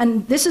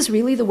 And this is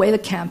really the way the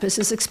campus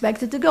is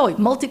expected to go.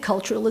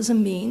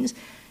 Multiculturalism means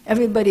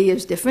everybody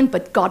is different,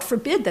 but God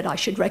forbid that I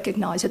should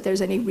recognize that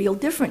there's any real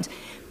difference.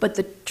 But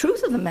the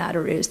truth of the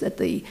matter is that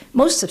the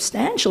most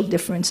substantial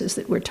differences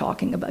that we're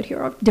talking about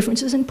here are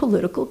differences in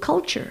political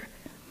culture.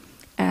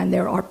 And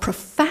there are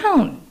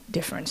profound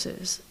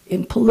differences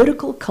in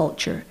political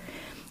culture.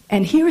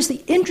 And here's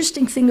the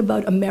interesting thing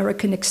about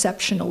American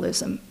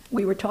exceptionalism.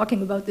 We were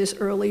talking about this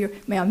earlier.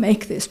 May I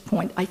make this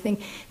point? I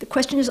think the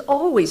question is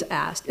always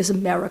asked, is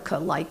America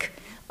like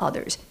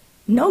others?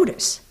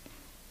 Notice,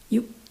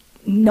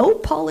 no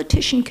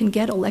politician can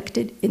get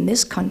elected in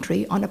this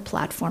country on a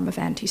platform of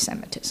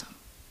anti-Semitism.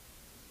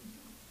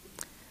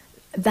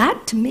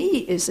 That, to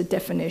me, is a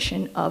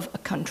definition of a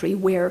country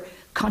where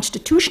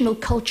constitutional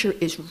culture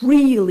is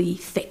really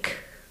thick.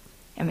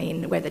 I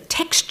mean, where the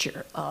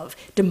texture of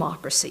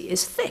democracy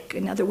is thick.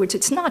 In other words,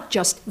 it's not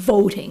just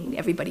voting,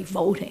 everybody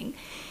voting.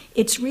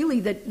 It's really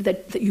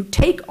that you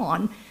take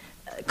on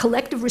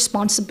collective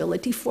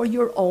responsibility for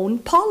your own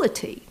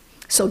polity.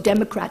 So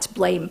Democrats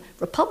blame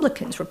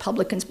Republicans,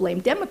 Republicans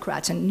blame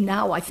Democrats, and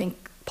now I think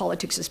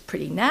politics is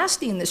pretty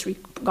nasty in this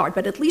regard,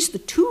 but at least the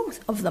two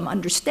of them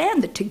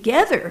understand that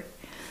together,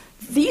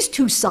 these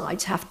two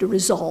sides have to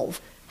resolve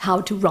how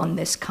to run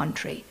this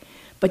country.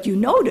 But you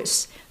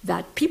notice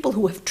that people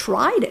who have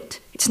tried it,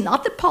 it's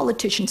not that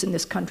politicians in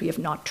this country have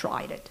not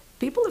tried it.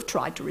 People have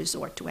tried to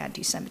resort to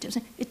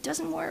anti-Semitism. It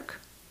doesn't work.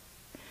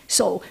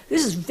 So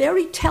this is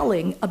very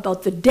telling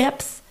about the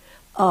depth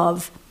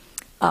of,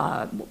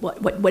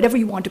 whatever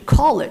you want to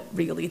call it,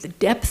 really, the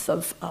depth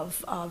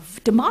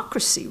of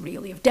democracy,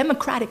 really, of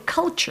democratic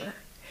culture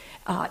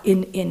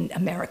in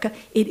America.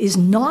 It is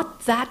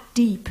not that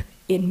deep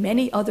in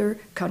many other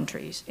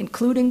countries,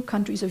 including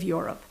countries of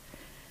Europe.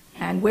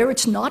 And where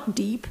it's not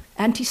deep,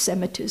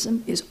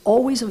 anti-Semitism is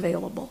always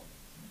available.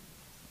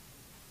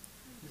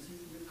 You see,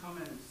 your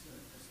comments,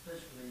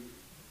 especially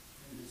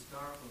in the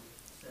historical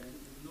setting,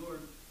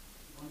 ignored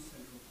one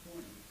central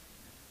point,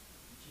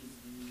 which is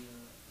the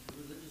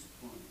religious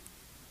point.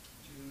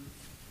 Jews,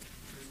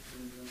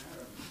 Christians, and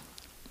Arabs.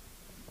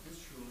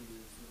 This surely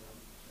is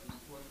an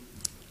important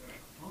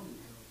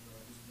component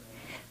of this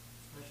battle,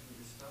 especially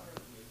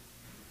historically.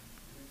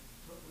 And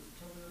it was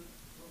totally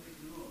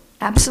ignored.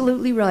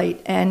 Absolutely right.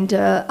 And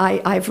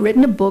I've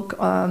written a book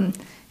on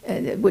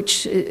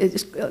which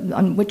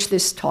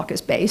this talk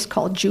is based,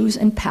 called Jews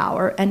and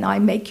Power, and I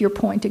make your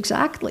point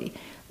exactly,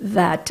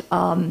 that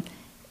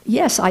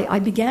yes, I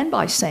began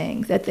by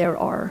saying that there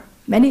are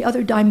many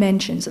other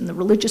dimensions, and the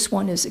religious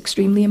one is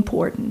extremely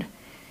important,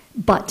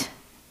 but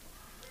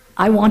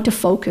I want to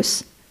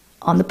focus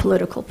on the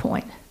political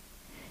point,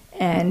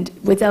 and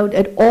without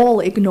at all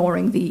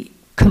ignoring the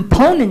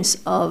components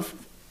of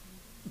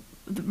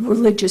the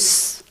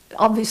religious.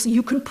 Obviously,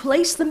 you can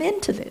place them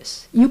into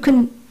this. You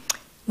can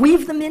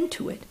weave them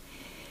into it.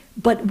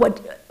 But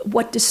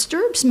what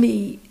disturbs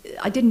me,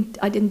 I didn't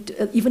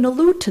even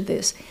allude to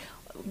this.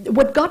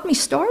 What got me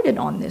started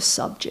on this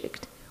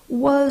subject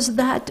was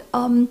that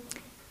the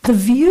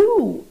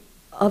view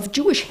of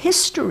Jewish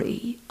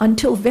history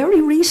until very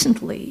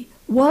recently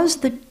was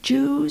that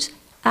Jews,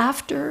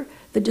 after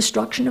the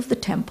destruction of the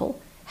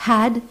temple,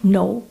 had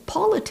no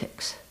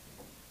politics.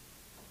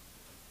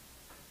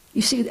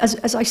 You see,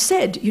 as I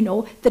said,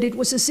 that it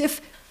was as if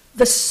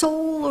the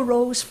soul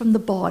arose from the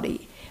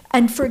body.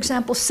 And for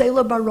example,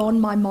 Selah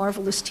Baron, my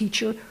marvelous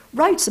teacher,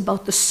 writes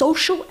about the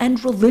social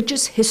and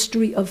religious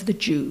history of the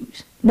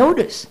Jews.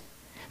 Notice,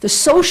 the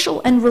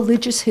social and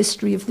religious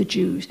history of the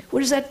Jews. What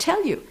does that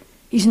tell you?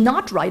 He's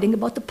not writing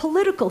about the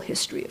political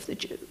history of the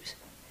Jews.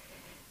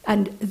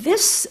 And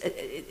this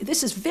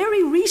is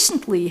very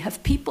recently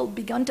have people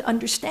begun to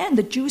understand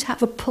that Jews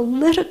have a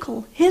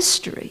political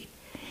history.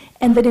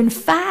 And that in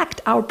fact,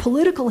 our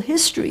political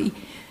history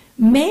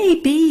may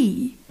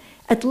be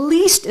at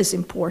least as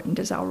important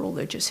as our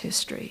religious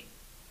history.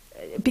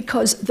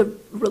 Because the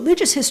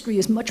religious history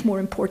is much more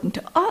important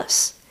to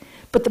us,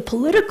 but the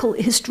political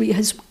history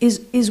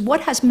is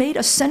what has made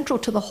us central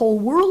to the whole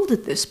world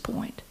at this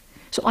point.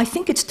 So I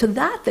think it's to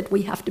that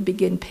we have to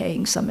begin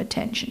paying some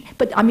attention.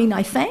 But I mean,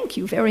 I thank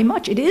you very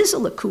much. It is a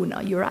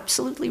lacuna. You're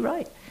absolutely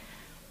right.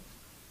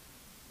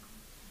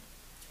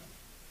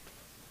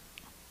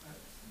 I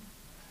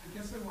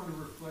guess I want to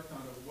reflect on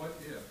a what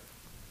if,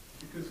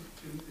 because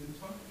in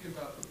talking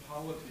about the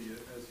polity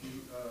as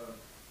you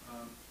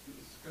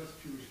discuss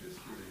Jewish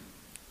history,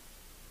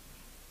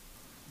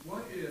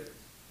 what if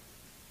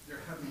there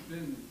hadn't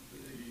been the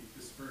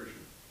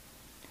dispersion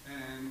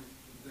and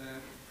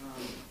that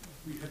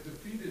we had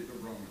defeated the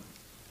Romans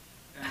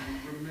and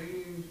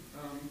remained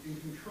in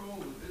control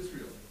of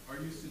Israel? Are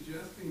you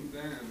suggesting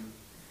then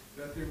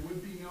that there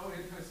would be no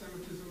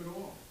anti-Semitism at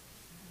all?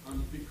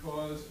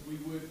 Because we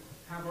would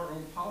have our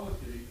own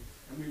polity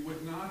and we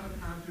would not have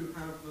had to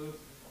have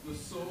the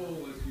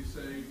soul, as you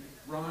say,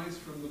 rise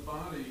from the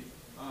body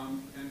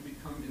and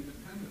become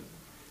independent.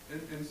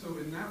 And so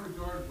in that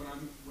regard,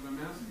 what I'm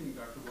asking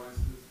Dr. Weiss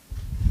is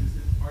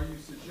are you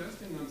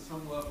suggesting on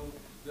some level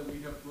that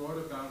we have brought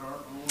about our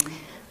own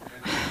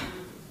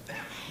anti-Semitism?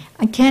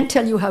 I can't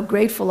tell you how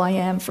grateful I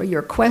am for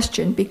your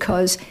question,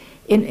 because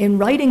in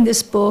writing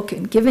this book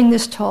and giving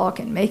this talk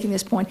and making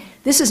this point,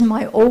 this is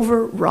my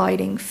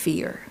overriding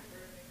fear,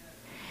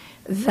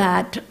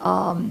 that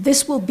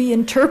this will be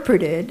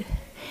interpreted.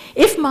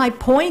 If my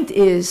point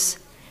is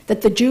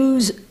that the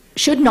Jews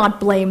should not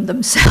blame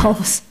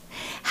themselves,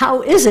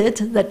 how is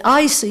it that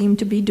I seem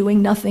to be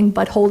doing nothing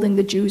but holding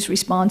the Jews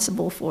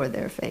responsible for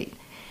their fate?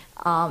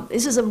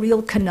 This is a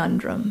real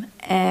conundrum,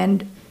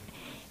 and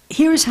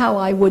here's how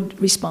I would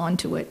respond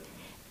to it.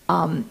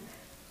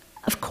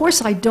 Of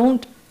course, I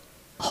don't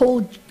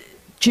hold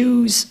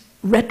Jews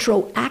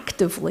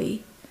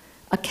retroactively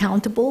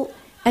accountable,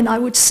 and I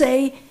would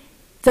say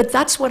that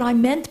that's what I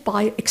meant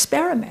by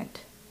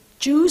experiment.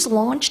 Jews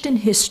launched in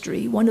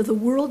history one of the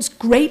world's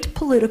great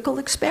political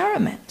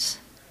experiments.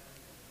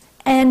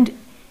 And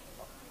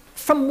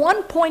from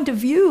one point of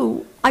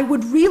view, I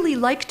would really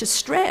like to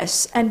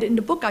stress, and in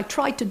the book I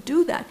try to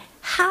do that,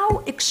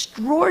 how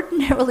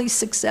extraordinarily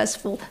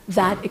successful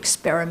that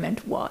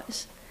experiment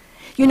was.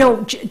 You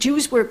know,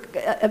 Jews were,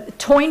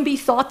 Toynbee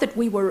thought that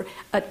we were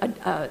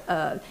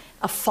a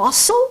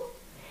fossil.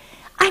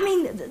 I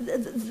mean,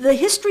 the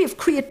history of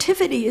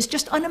creativity is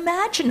just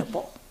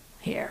unimaginable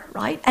here,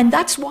 right? And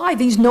that's why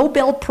these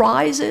Nobel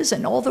Prizes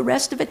and all the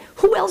rest of it,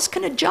 who else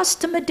can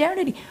adjust to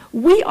modernity?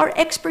 We are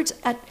experts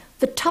at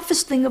the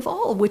toughest thing of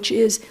all, which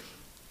is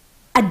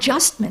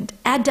adjustment,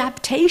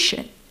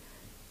 adaptation.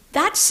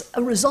 That's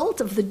a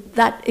result of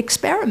that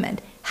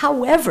experiment.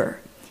 However,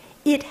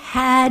 it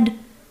had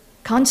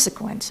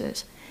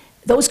consequences.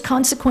 Those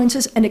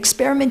consequences, an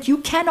experiment, you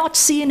cannot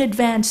see in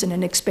advance in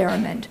an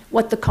experiment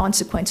what the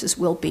consequences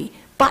will be.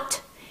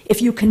 But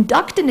if you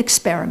conduct an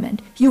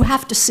experiment, you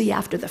have to see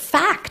after the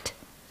fact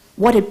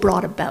what it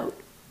brought about.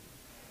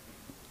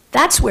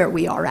 That's where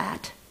we are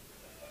at.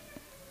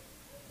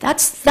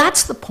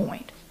 That's the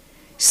point.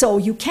 So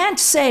you can't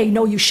say,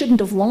 no, you shouldn't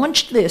have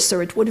launched this,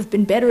 or it would have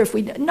been better if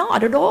we...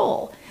 Not at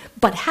all.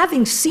 But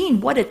having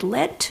seen what it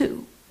led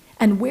to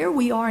and where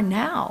we are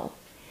now,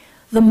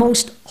 the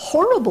most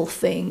horrible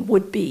thing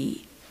would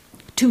be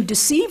to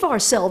deceive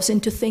ourselves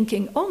into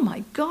thinking, oh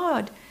my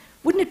God,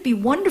 wouldn't it be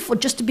wonderful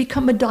just to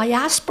become a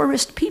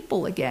diasporist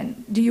people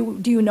again? Do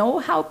you know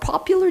how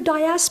popular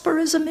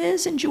diasporism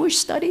is in Jewish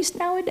studies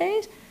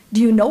nowadays?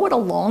 Do you know what a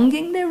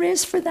longing there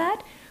is for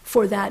that?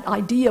 For that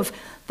idea of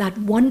that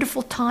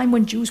wonderful time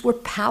when Jews were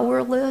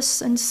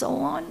powerless and so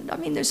on? I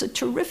mean, there's a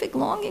terrific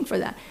longing for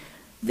that.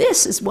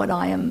 This is what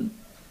I am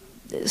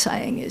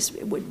saying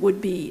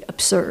would be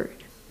absurd.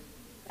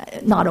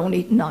 Not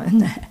only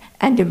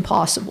and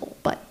impossible,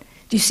 but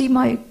do you see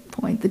my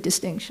point, the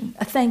distinction?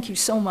 Thank you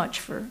so much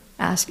for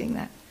asking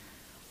that.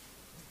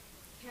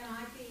 Can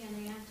I be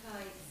an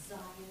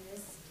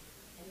anti-Zionist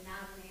and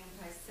not an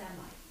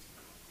anti-Semite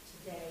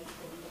today in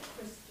the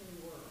Christian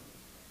world?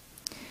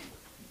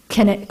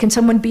 Can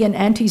someone be an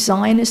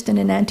anti-Zionist and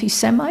an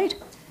anti-Semite?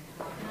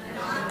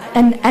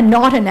 And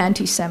not an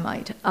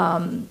anti-Semite?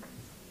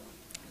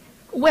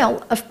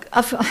 Well,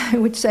 I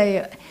would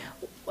say,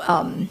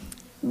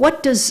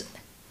 what does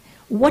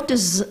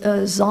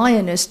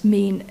Zionist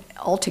mean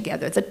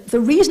altogether? The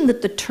reason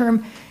that the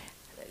term,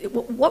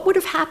 what would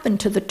have happened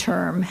to the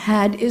term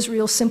had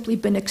Israel simply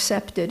been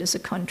accepted as a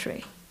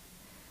country?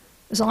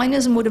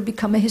 Zionism would have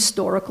become a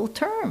historical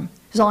term.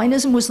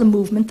 Zionism was the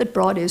movement that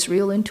brought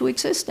Israel into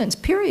existence,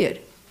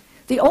 period.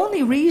 The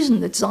only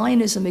reason that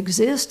Zionism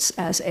exists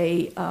as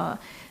a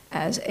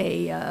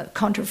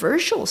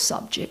controversial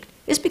subject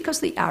is because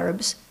the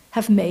Arabs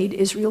have made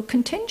Israel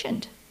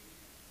contingent.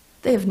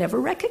 They have never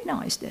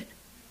recognized it.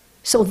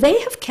 So they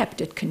have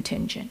kept it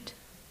contingent.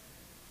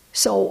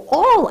 So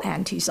all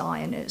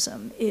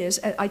anti-Zionism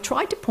is, I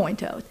tried to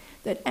point out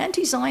that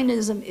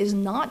anti-Zionism is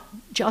not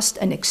just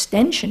an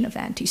extension of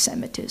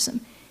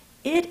anti-Semitism.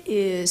 It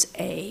is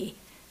a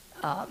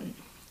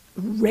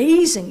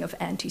raising of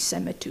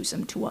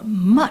anti-Semitism to a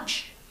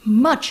much,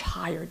 much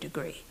higher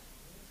degree.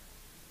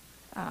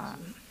 We'll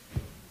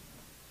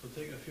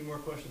take a few more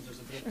questions. There's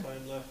a bit of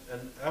time left.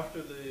 And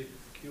after the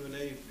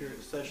Q&A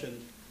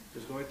session,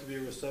 There's going to be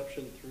a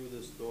reception through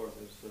this door.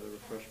 There's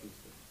refreshments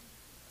there.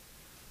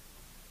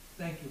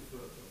 Thank you for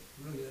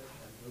really a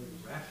very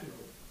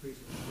rational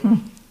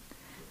presentation.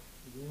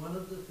 One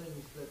of the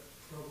things that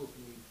troubles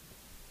me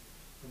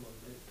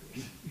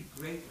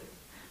greatly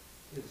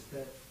is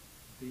that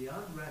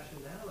beyond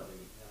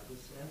rationality, now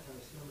this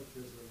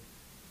anti-Semitism,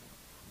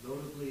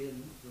 notably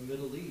in the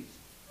Middle East,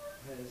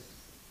 has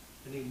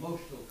an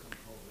emotional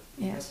component.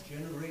 We Yes. have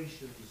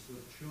generations of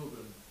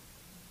children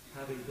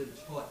having been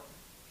taught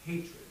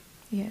hatred,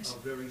 Yes. a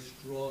very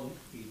strong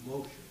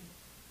emotion.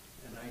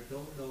 And I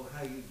don't know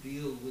how you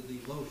deal with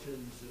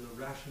emotions in a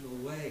rational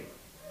way.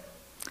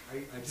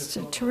 I just It's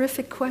a don't-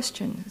 terrific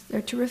question.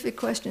 They're terrific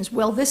questions.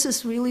 Well, this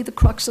is really the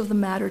crux of the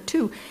matter,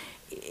 too.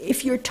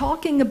 If you're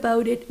talking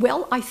about it,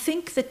 well, I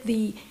think that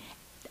the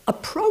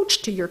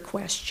approach to your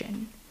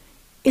question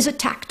is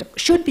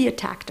should be a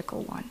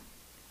tactical one.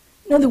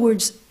 In other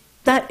words,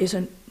 that is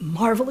a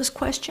marvelous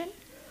question,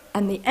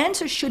 and the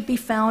answer should be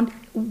found.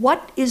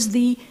 What is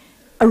the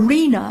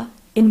arena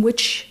in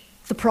which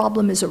the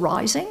problem is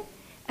arising,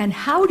 and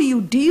how do you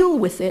deal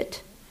with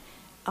it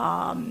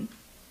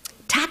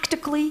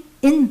tactically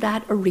in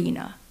that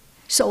arena?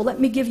 So let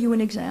me give you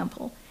an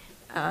example.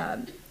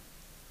 On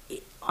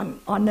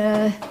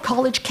a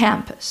college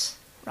campus,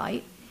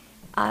 right?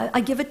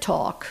 I give a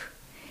talk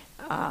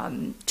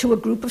to a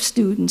group of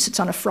students. It's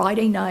on a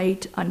Friday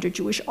night under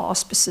Jewish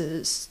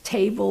auspices,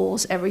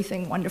 tables,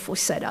 everything wonderful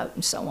set out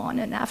and so on.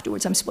 And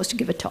afterwards, I'm supposed to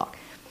give a talk.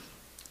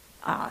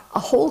 A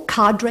whole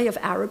cadre of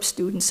Arab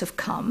students have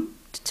come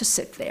to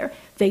sit there.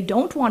 They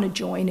don't want to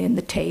join in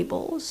the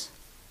tables,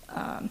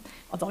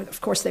 although,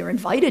 of course, they're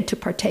invited to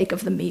partake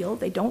of the meal.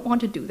 They don't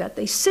want to do that.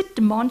 They sit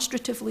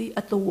demonstratively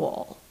at the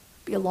wall,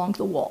 along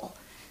the wall,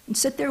 and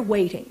sit there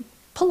waiting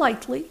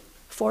politely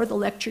for the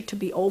lecture to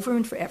be over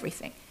and for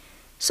everything.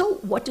 So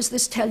what does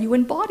this tell you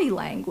in body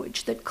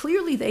language? That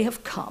clearly they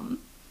have come,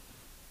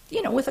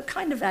 with a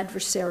kind of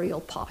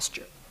adversarial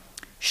posture.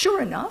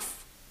 Sure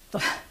enough,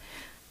 the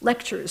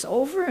lecture is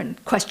over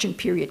and question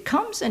period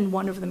comes, and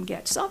one of them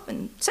gets up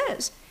and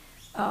says,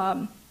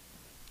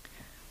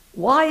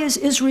 why is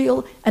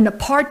Israel an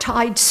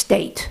apartheid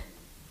state?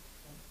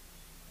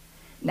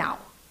 Now,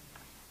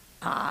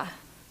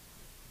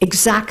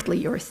 exactly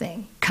your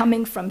thing,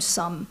 coming from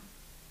some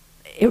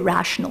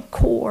irrational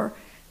core,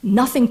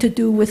 nothing to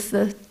do with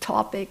the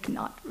topic,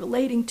 not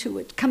relating to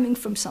it, coming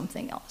from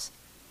something else.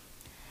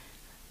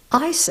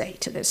 I say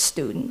to this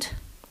student,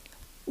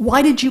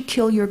 why did you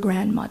kill your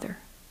grandmother?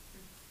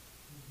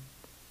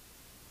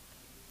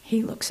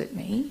 He looks at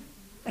me,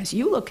 as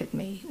you look at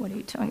me, what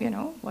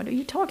are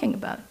you talking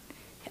about?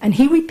 And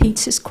he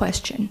repeats his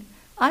question.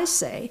 I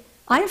say,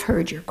 I have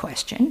heard your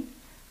question.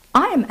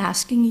 I am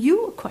asking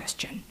you a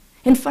question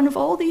in front of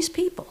all these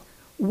people.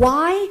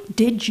 Why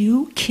did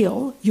you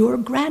kill your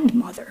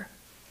grandmother?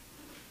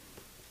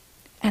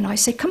 And I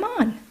say, come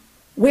on,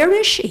 where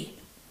is she?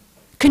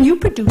 Can you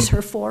produce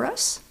her for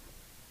us?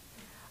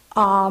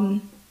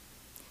 Come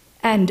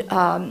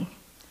on,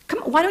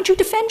 why don't you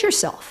defend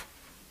yourself?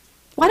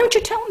 Why don't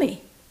you tell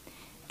me?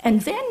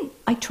 And then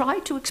I try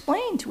to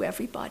explain to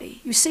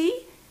everybody, you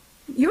see,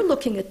 you're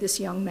looking at this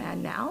young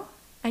man now,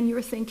 and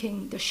you're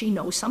thinking, does she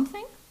know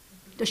something?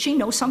 Does she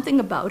know something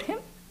about him?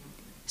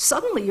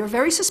 Suddenly you're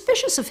very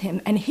suspicious of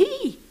him, and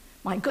he,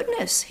 my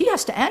goodness, he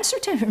has to answer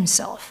to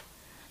himself.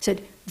 I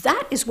said,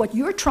 that is what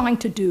you're trying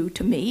to do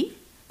to me,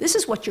 this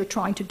is what you're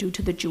trying to do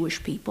to the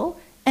Jewish people,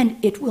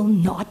 and it will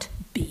not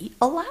be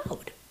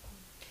allowed.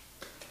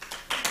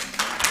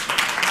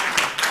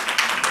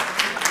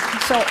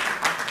 So,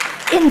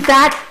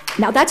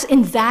 now that's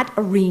in that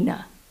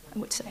arena, I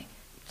would say.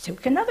 So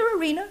another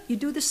arena, you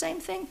do the same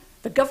thing.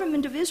 The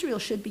government of Israel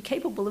should be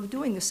capable of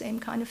doing the same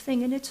kind of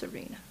thing in its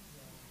arena.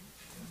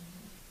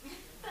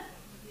 But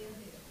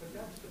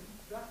that's the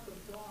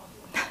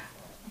problem.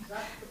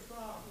 That's the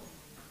problem.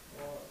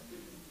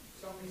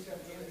 Somebody said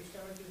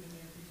anti-Semitism and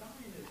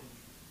anti-Zionism.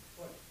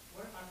 But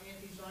what about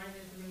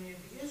anti-Zionism and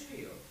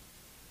anti-Israel?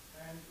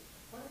 And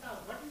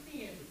what is the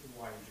answer to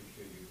why did you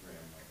kill your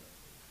grandmother?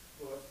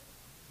 Because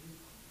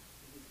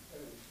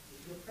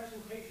your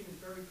presentation is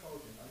very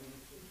cogent. I mean,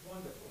 it's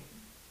wonderful.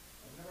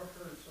 I've never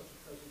heard such a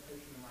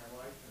presentation in my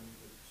life, and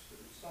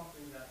it's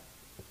something that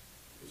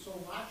is so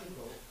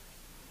logical, it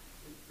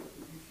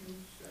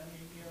refutes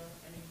any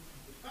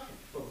discussion.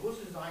 But who's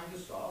designed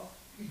this off?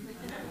 Because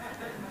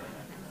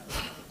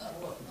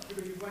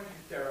you went to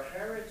Derech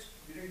Eretz,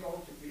 you didn't go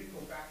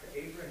back to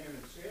Abraham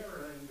and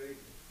Sarah, and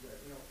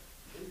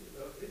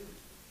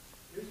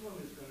Islam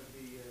is going to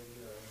be a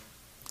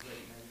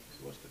great nation.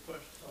 So what's the question?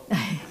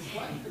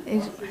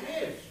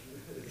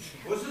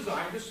 Was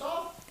designed to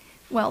solve?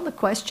 Well, the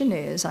question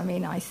is,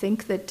 I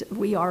think that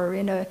we are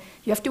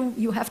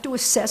you have to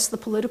assess the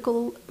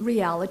political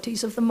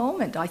realities of the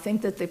moment. I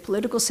think that the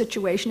political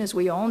situation, as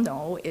we all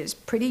know, is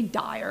pretty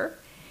dire,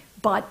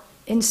 but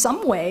in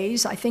some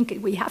ways, I think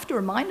we have to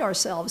remind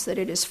ourselves that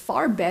it is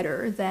far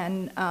better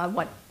than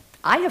what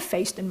I have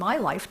faced in my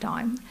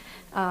lifetime,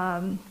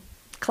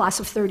 class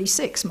of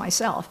 36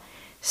 myself.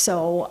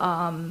 So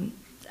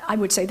I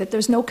would say that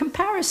there's no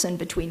comparison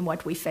between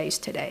what we face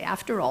today.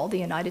 After all, the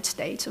United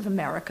States of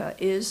America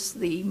is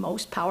the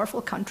most powerful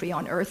country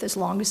on earth as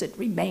long as it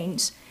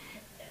remains,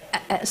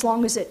 as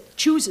long as it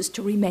chooses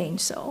to remain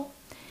so.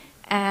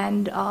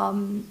 And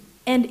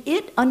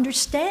it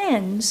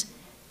understands.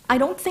 I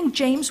don't think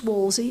James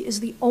Woolsey is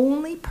the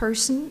only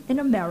person in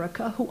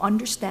America who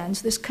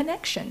understands this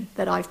connection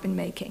that I've been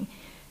making.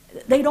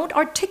 They don't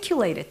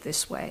articulate it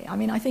this way. I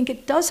mean, I think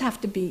it does have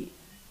to be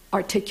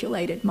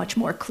articulated much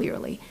more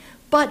clearly.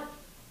 But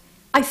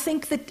I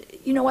think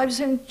that, you know, I was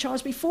saying,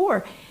 Charles,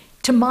 before,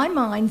 to my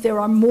mind, there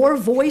are more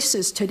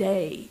voices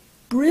today,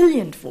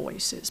 brilliant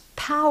voices,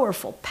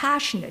 powerful,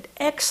 passionate,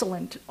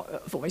 excellent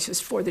voices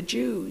for the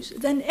Jews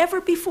than ever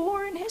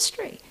before in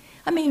history.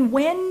 I mean,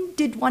 when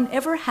did one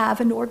ever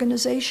have an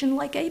organization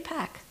like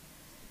AIPAC?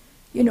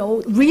 You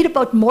know, read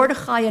about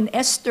Mordechai and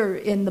Esther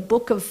in the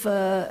book of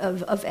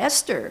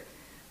Esther.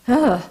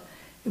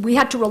 We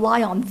had to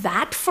rely on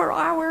that for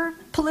our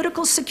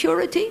political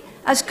security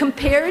as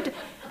compared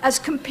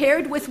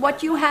with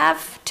what you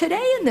have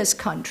today in this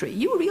country.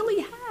 You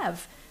really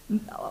have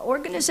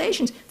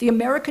organizations. The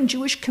American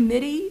Jewish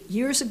Committee,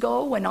 years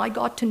ago when I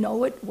got to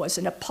know it, was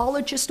an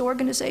apologist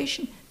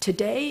organization.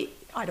 Today,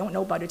 I don't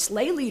know about its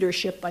lay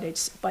leadership, but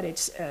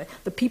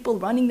the people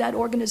running that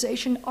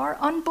organization are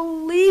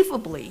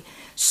unbelievably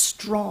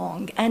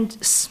strong and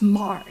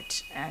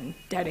smart and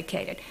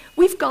dedicated.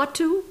 We've got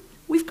to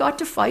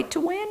fight to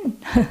win,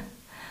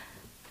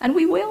 and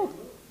we will.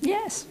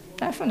 Yes,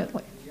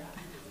 definitely.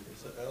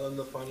 So Ellen,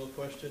 the final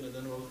question, and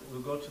then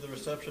we'll go to the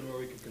reception where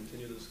we can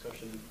continue the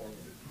discussion informally.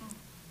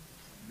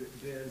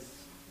 There's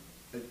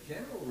a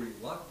general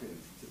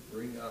reluctance to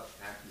bring up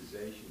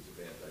accusations of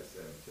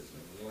anti-Semitism.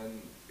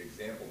 One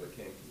example that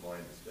came to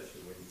mind,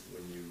 especially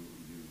when you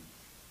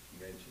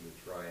mentioned the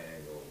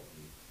triangle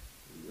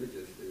and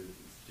religious, is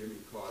Jimmy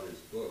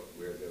Carter's book,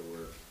 where there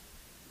were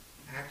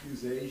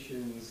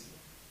accusations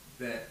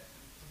that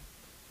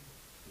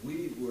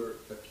we were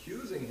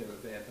accusing him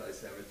of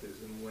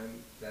anti-Semitism when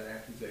that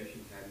accusation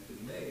hadn't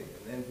been made.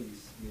 And then he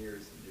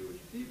smears the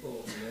Jewish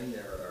people, and then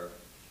there are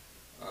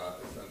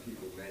some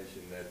people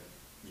mention that,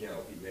 you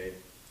know, he made,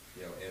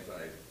 you know,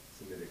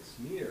 anti-Semitic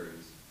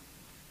smears.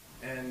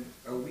 And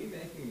are we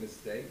making a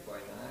mistake by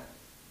not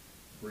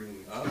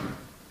bringing up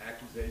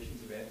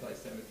accusations of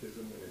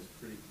anti-Semitism when it's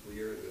pretty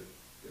clear that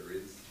there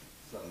is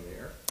some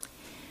there?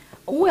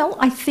 Well,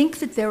 I think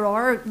that there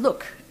are,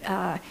 look,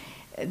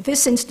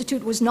 this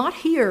institute was not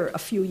here a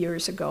few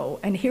years ago,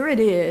 and here it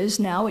is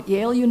now at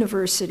Yale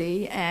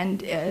University,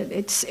 and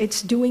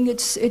it's doing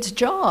its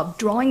job,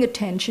 drawing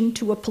attention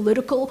to a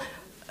political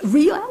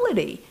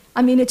reality.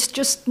 I mean,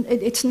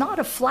 it's not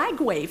a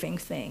flag-waving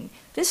thing.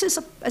 This is,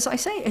 as I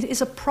say, it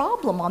is a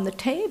problem on the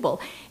table,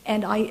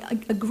 and I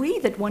agree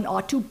that one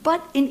ought to,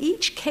 but in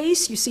each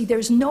case, you see,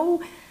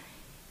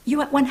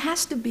 one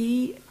has to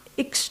be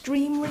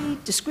extremely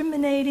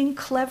discriminating,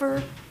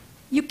 clever.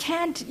 We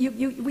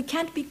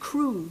can't be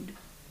crude.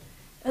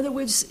 In other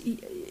words,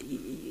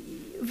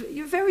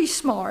 you're very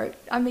smart.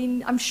 I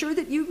mean, I'm sure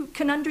that you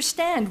can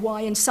understand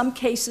why in some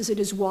cases it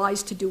is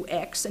wise to do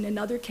X, and in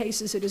other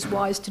cases it is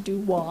wise to do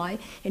Y.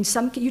 In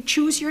some, you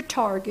choose your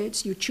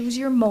targets, you choose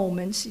your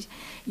moments,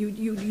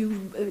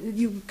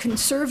 you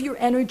conserve your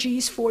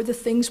energies for the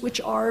things which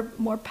are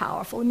more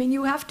powerful. I mean,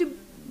 you have to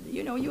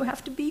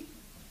be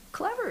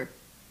clever.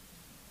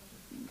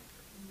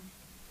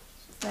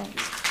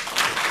 Thanks.